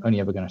 You're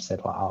only ever going to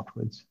settle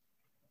outwards.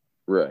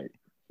 Right.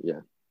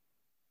 Yeah.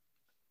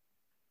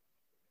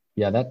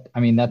 Yeah.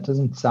 That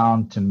doesn't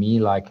sound to me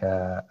like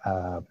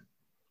a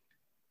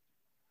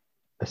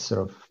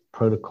sort of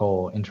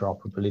protocol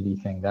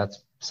interoperability thing. That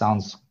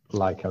sounds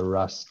like the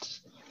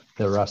Rust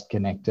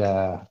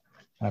connector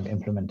kind of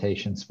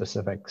implementation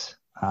specifics.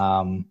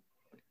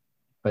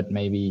 But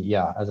maybe,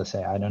 as I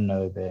say, I don't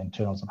know the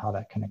internals of how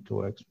that connector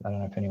works. I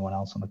don't know if anyone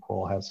else on the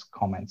call has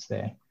comments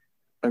there.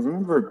 I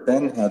remember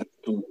Ben had a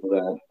tool for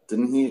that,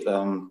 didn't he?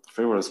 I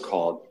forget what it's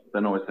called.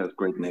 Ben always has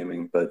great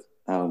naming, but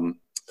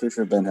pretty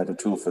sure Ben had a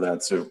tool for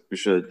that, so we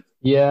should.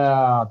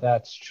 Yeah,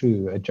 that's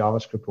true. A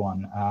JavaScript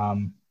one.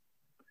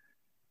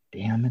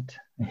 Damn it.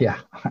 Yeah.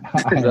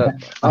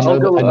 I'll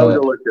go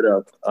look it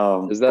up.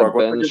 Is that Brock,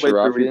 Ben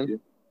Sharafian?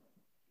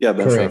 Yeah,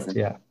 Ben Correct, Sharafian.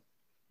 Yeah.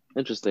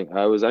 Interesting.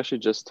 I was actually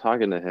just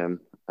talking to him,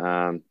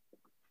 and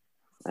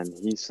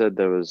he said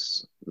there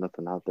was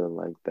nothing out there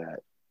like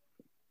that.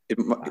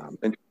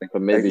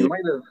 But maybe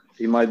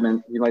he might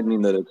mean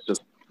that it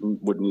just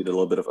would need a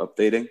little bit of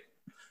updating.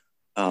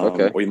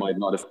 Or he might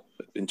not have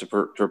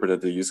interpreted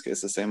the use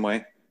case the same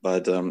way.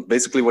 But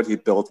basically, what he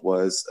built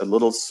was a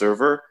little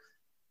server,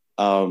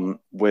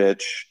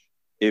 which,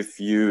 if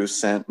you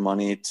sent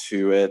money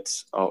to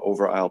it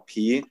over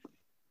ILP,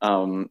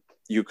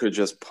 you could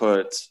just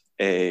put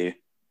a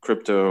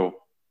crypto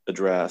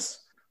address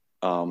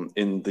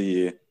in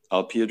the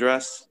LP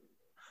address,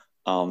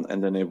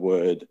 and then it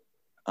would,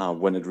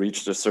 when it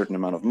reached a certain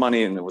amount of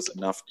money and it was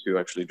enough to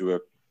actually do a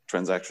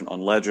transaction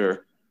on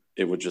Ledger,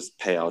 it would just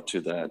pay out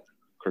to that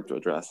crypto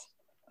address,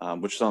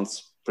 which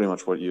sounds pretty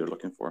much what you're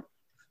looking for.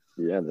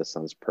 Yeah, that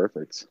sounds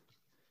perfect.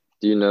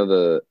 Do you know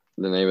the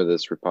name of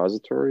this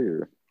repository?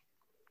 Or?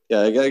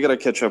 Yeah, I got to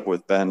catch up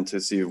with Ben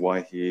to see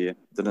why he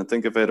didn't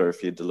think of it, or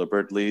if he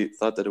deliberately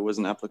thought that it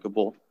wasn't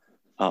applicable.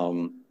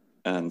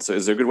 And so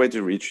is there a good way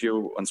to reach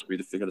you once we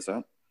figure this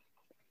out?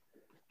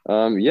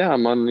 Yeah,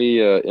 I'm on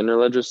the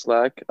Interledger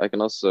Slack. I can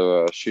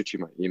also shoot you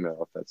my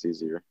email if that's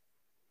easier.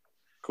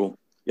 Cool.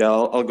 Yeah,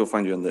 I'll go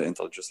find you in the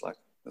Interledger Slack.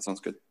 That sounds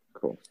good.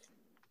 Cool.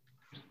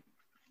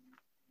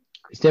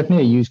 It's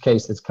definitely a use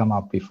case that's come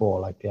up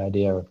before, like the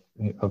idea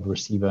of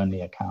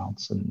receive-only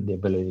accounts and the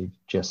ability to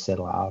just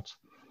settle out,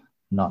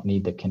 not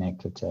need the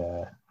connector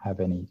to have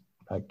any,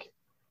 like,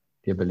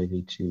 the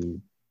ability to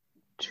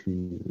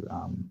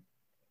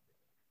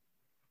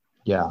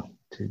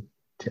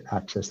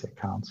access the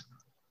accounts.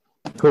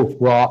 Cool.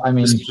 Well, I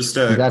mean, does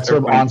that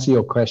sort of answer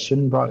your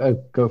question, Brock?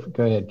 Oh, go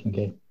ahead,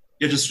 Kincaid.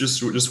 Yeah,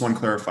 just one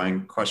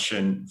clarifying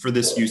question. For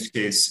this use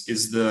case,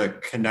 is the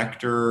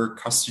connector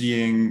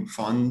custodying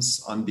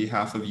funds on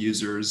behalf of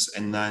users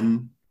and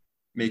then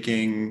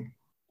making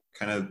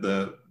kind of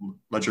the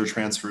ledger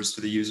transfers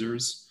to the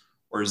users?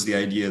 Or is the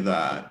idea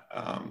that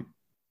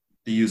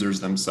the users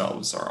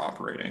themselves are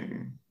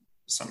operating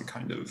some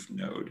kind of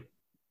node?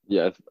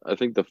 Yeah, I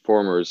think the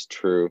former is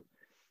true.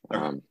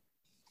 Okay.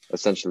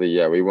 Essentially,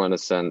 we want to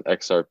send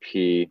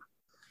XRP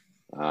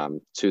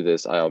to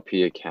this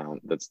ILP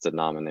account that's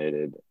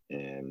denominated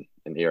in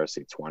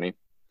ERC20.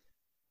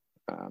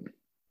 And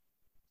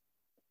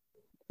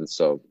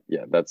so,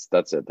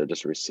 that's it. They're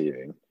just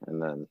receiving.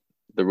 And then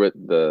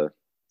the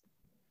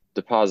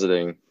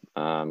depositing,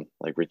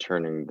 like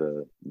returning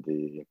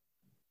the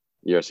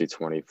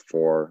ERC20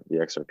 for the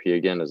XRP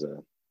again is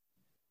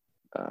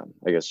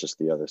I guess just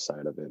the other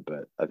side of it,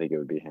 but I think it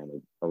would be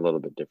handled a little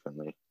bit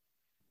differently.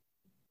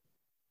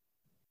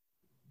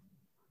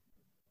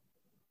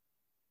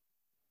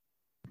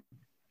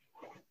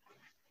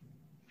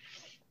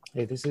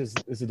 Hey, this is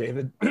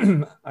David.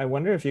 I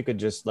wonder if you could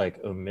just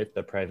like omit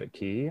the private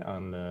key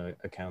on the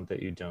account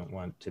that you don't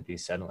want to be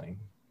settling,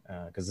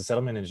 because the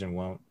settlement engine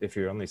won't, if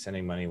you're only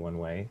sending money one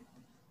way,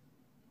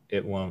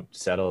 it won't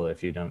settle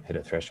if you don't hit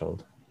a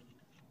threshold.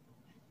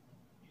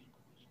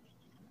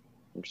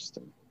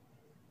 Interesting.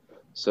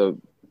 So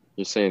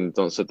you're saying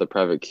don't set the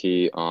private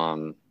key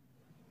on,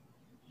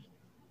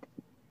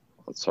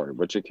 sorry,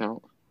 which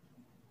account?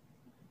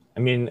 I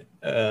mean,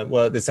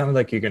 well, it sounded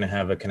like you're going to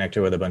have a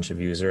connector with a bunch of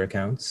user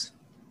accounts,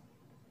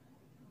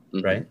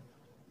 right?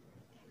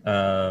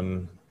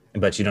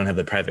 But you don't have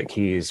the private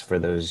keys for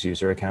those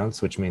user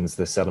accounts, which means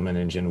the settlement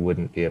engine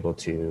wouldn't be able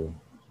to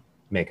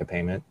make a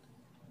payment.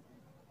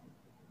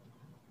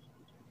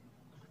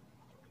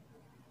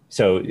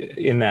 So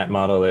in that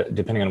model,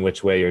 depending on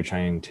which way you're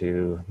trying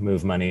to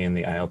move money in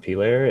the ILP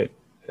layer,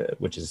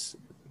 which is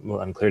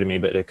unclear to me,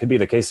 but it could be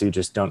the case that you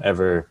just don't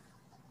ever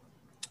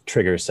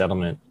trigger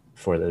settlement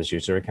for those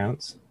user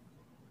accounts.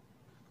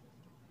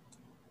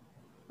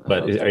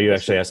 But are you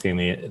actually asking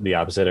the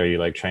opposite? Are you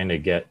like trying to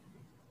get?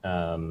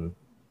 Well,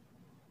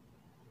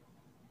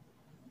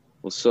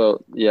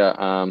 so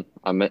yeah,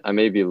 I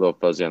may be a little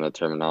fuzzy on the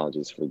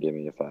terminologies. Forgive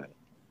me if I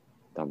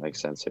don't make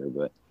sense here,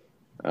 but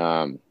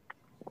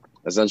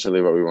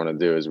essentially what we want to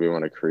do is we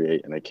want to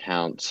create an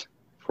account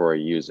for a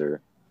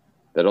user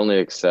that only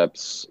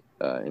accepts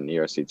an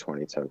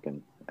ERC20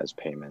 token as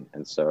payment.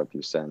 And so if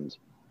you send,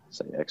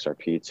 say,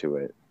 XRP to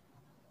it,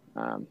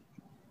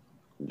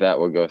 that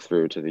will go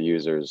through to the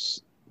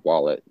user's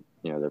wallet,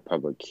 their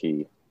public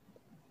key.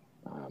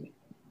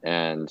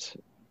 And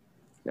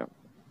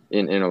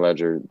in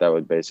Interledger, that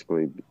would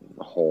basically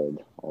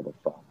hold all the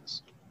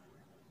funds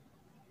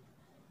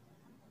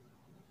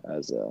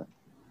as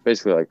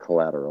basically like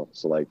collateral.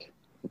 So like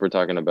if we're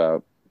talking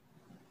about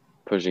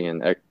pushing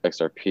in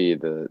XRP,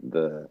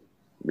 the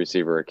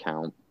receiver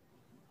account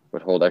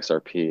would hold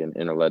XRP in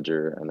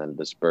Interledger and then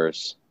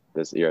disperse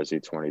this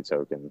ERC20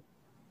 token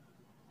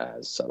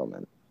as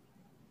settlement.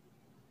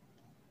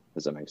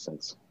 Does that make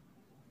sense?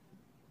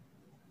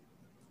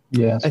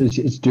 Yeah, so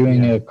it's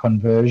doing a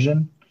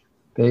conversion,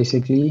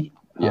 basically,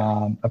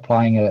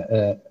 applying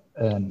a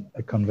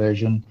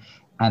conversion,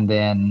 and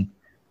then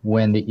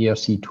when the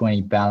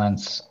ERC20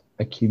 balance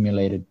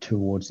accumulated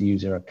towards the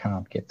user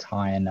account gets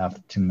high enough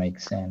to make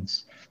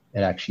sense,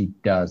 it actually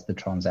does the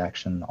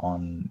transaction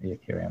on the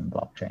Ethereum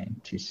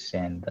blockchain to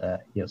send the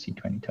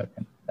ERC20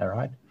 token. Is that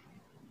right?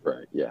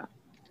 Right, yeah.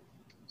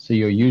 So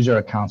your user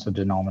accounts are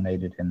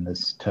denominated in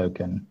this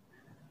token.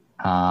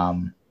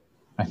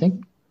 I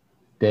think,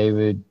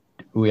 David,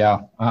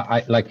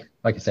 like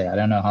I say, I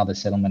don't know how the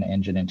settlement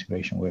engine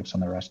integration works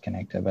on the Rust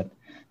connector, but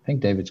I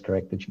think David's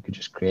correct that you could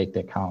just create the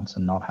accounts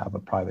and not have a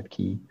private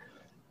key.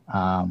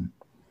 Well,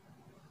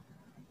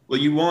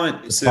 you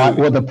want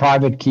the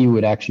private key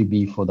would actually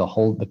be for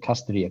the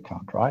custody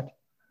account, right?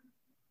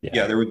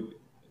 Yeah, there would.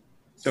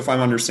 So if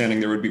I'm understanding,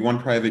 there would be one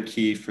private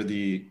key for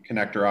the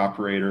connector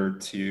operator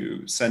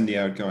to send the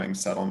outgoing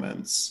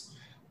settlements,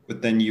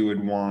 but then you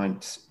would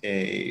want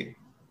a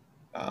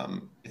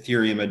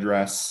Ethereum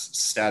address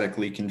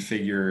statically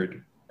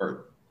configured,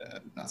 or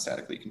not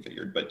statically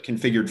configured, but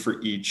configured for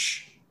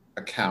each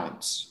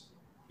account,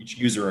 each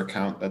user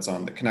account that's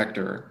on the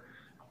connector,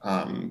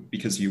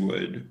 because you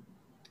would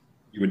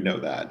know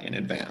that in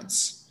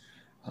advance.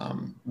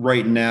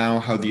 Right now,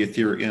 how the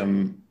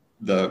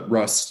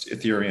Rust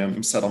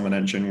Ethereum settlement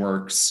engine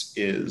works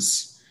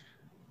is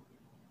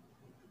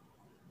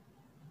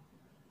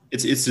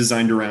it's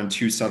designed around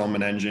two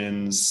settlement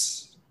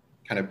engines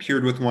kind of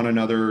paired with one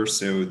another.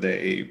 So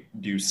they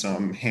do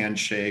some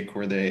handshake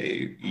where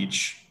they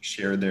each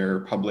share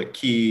their public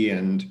key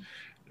and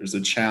there's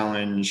a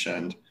challenge,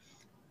 and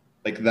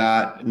like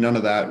that, none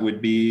of that would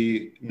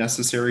be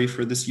necessary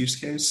for this use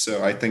case.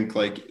 So I think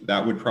like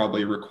that would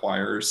probably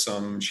require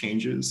some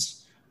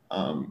changes.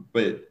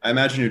 But I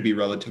imagine it'd be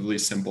relatively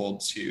simple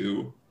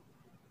to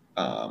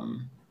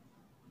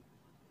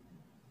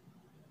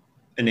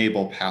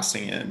enable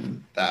passing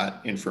in that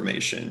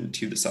information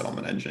to the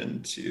settlement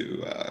engine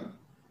to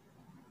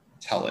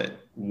tell it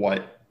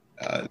what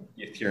the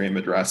Ethereum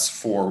address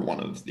for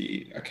one of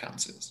the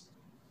accounts is.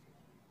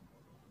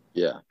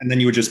 Yeah. And then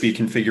you would just be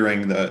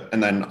configuring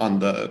and then on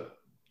the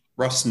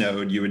Rust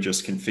node, you would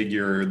just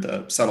configure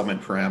the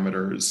settlement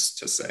parameters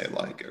to say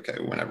like,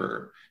 okay,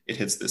 whenever it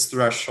hits this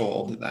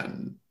threshold,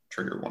 then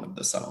trigger one of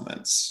the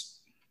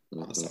settlements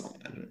on the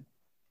settlement engine.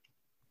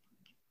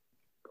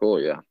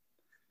 Cool, yeah.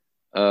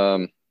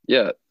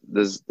 Yeah,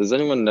 does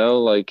anyone know,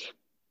 like,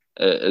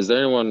 is there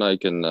anyone I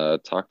can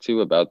talk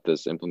to about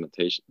these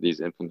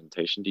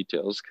implementation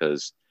details?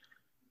 Because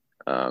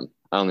I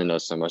only know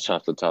so much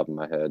off the top of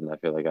my head, and I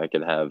feel like I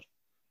could have,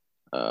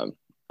 I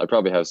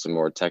probably have some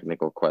more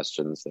technical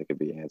questions that could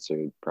be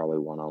answered probably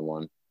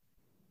one-on-one.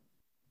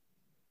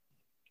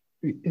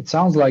 It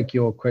sounds like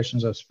your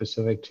questions are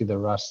specific to the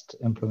Rust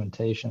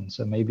implementation.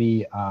 So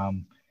maybe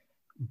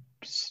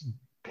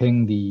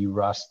ping the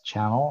Rust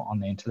channel on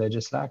the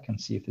Interledger Slack and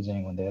see if there's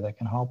anyone there that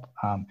can help.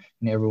 And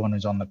everyone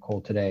who's on the call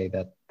today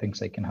that thinks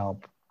they can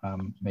help,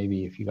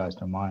 maybe if you guys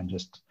don't mind,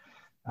 just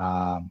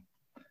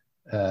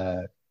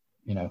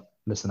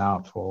listen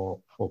out for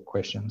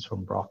questions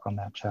from Brock on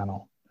that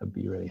channel. That'd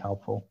be really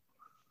helpful.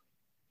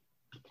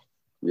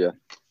 Yeah,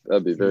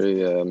 that'd be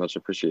very much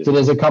appreciated. So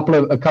there's a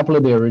couple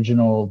of the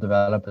original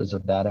developers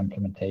of that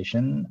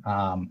implementation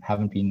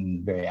haven't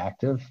been very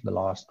active the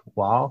last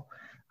while,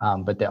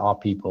 but there are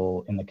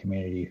people in the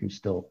community who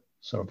still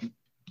sort of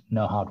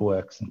know how it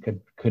works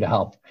and could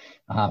help.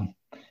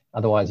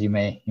 Otherwise, you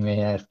may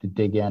have to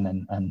dig in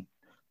and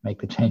make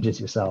the changes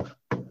yourself.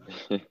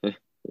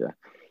 Yeah.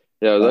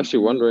 I was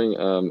actually wondering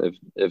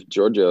if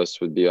Georgios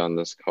would be on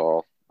this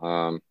call.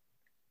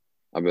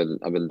 I've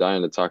been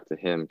dying to talk to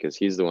him because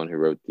he's the one who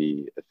wrote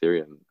the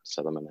Ethereum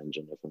settlement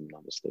engine, if I'm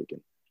not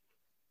mistaken.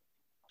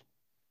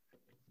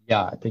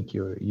 Yeah, I think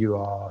you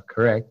are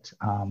correct.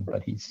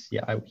 But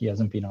he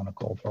hasn't been on a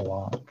call for a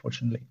while,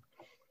 unfortunately.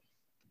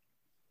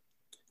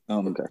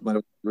 Okay. But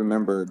I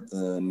remember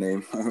the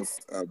name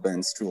of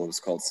Ben's tool was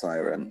called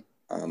Siren,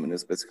 and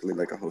it's basically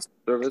like a hosting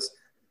service.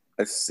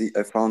 I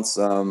found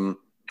some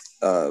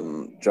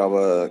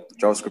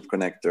JavaScript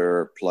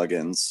connector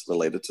plugins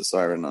related to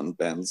Siren on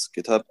Ben's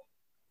GitHub,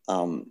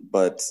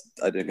 but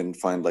I didn't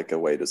find like a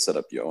way to set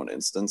up your own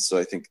instance. So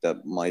I think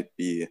that might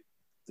be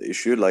the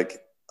issue.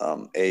 Like,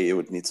 A, it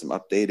would need some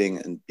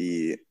updating, and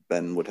B,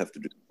 Ben would have to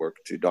do work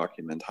to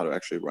document how to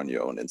actually run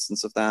your own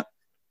instance of that.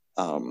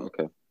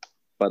 Okay.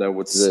 But I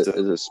would is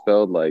it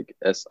spelled like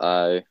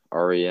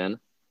SIREN?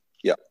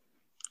 Yeah.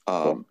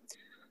 Cool.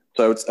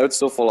 So I would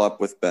still follow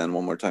up with Ben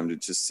one more time to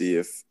just see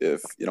if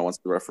wants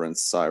to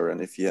reference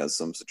Siren, if he has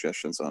some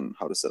suggestions on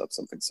how to set up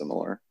something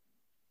similar.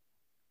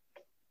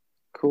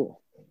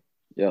 Cool.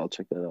 Yeah, I'll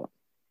check that out.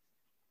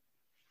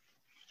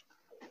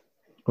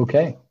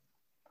 Okay.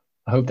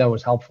 I hope that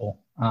was helpful.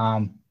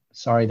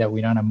 Sorry that we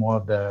don't have more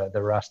of the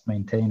Rust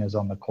maintainers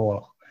on the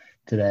call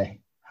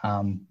today.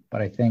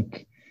 But I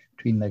think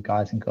between the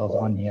guys and girls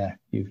on here,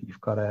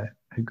 you've got a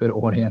good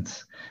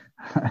audience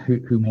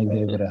who may be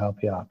able to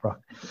help you out,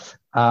 Brock.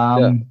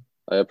 Yeah,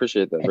 I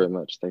appreciate that very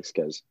much. Thanks,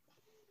 guys.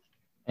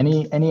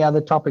 Any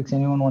other topics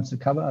anyone wants to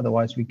cover?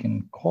 Otherwise, we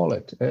can call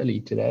it early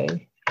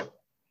today.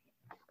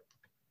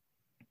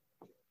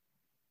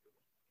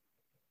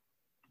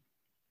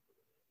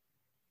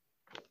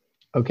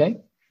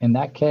 Okay, in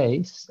that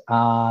case,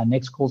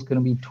 next call is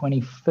going to be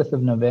 25th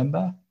of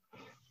November.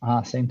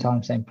 Same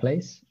time, same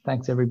place.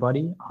 Thanks,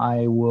 everybody.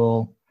 I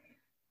will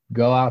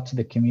go out to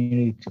the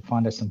community to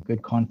find us some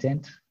good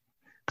content.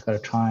 Got to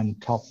try and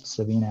top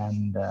Savina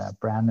and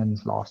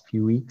Brandon's last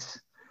few weeks.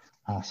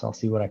 So I'll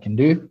see what I can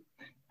do.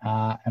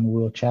 And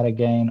we'll chat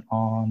again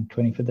on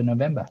 25th of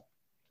November.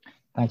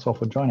 Thanks all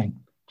for joining.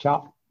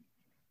 Ciao.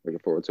 Looking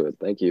forward to it.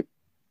 Thank you.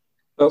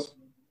 Yes.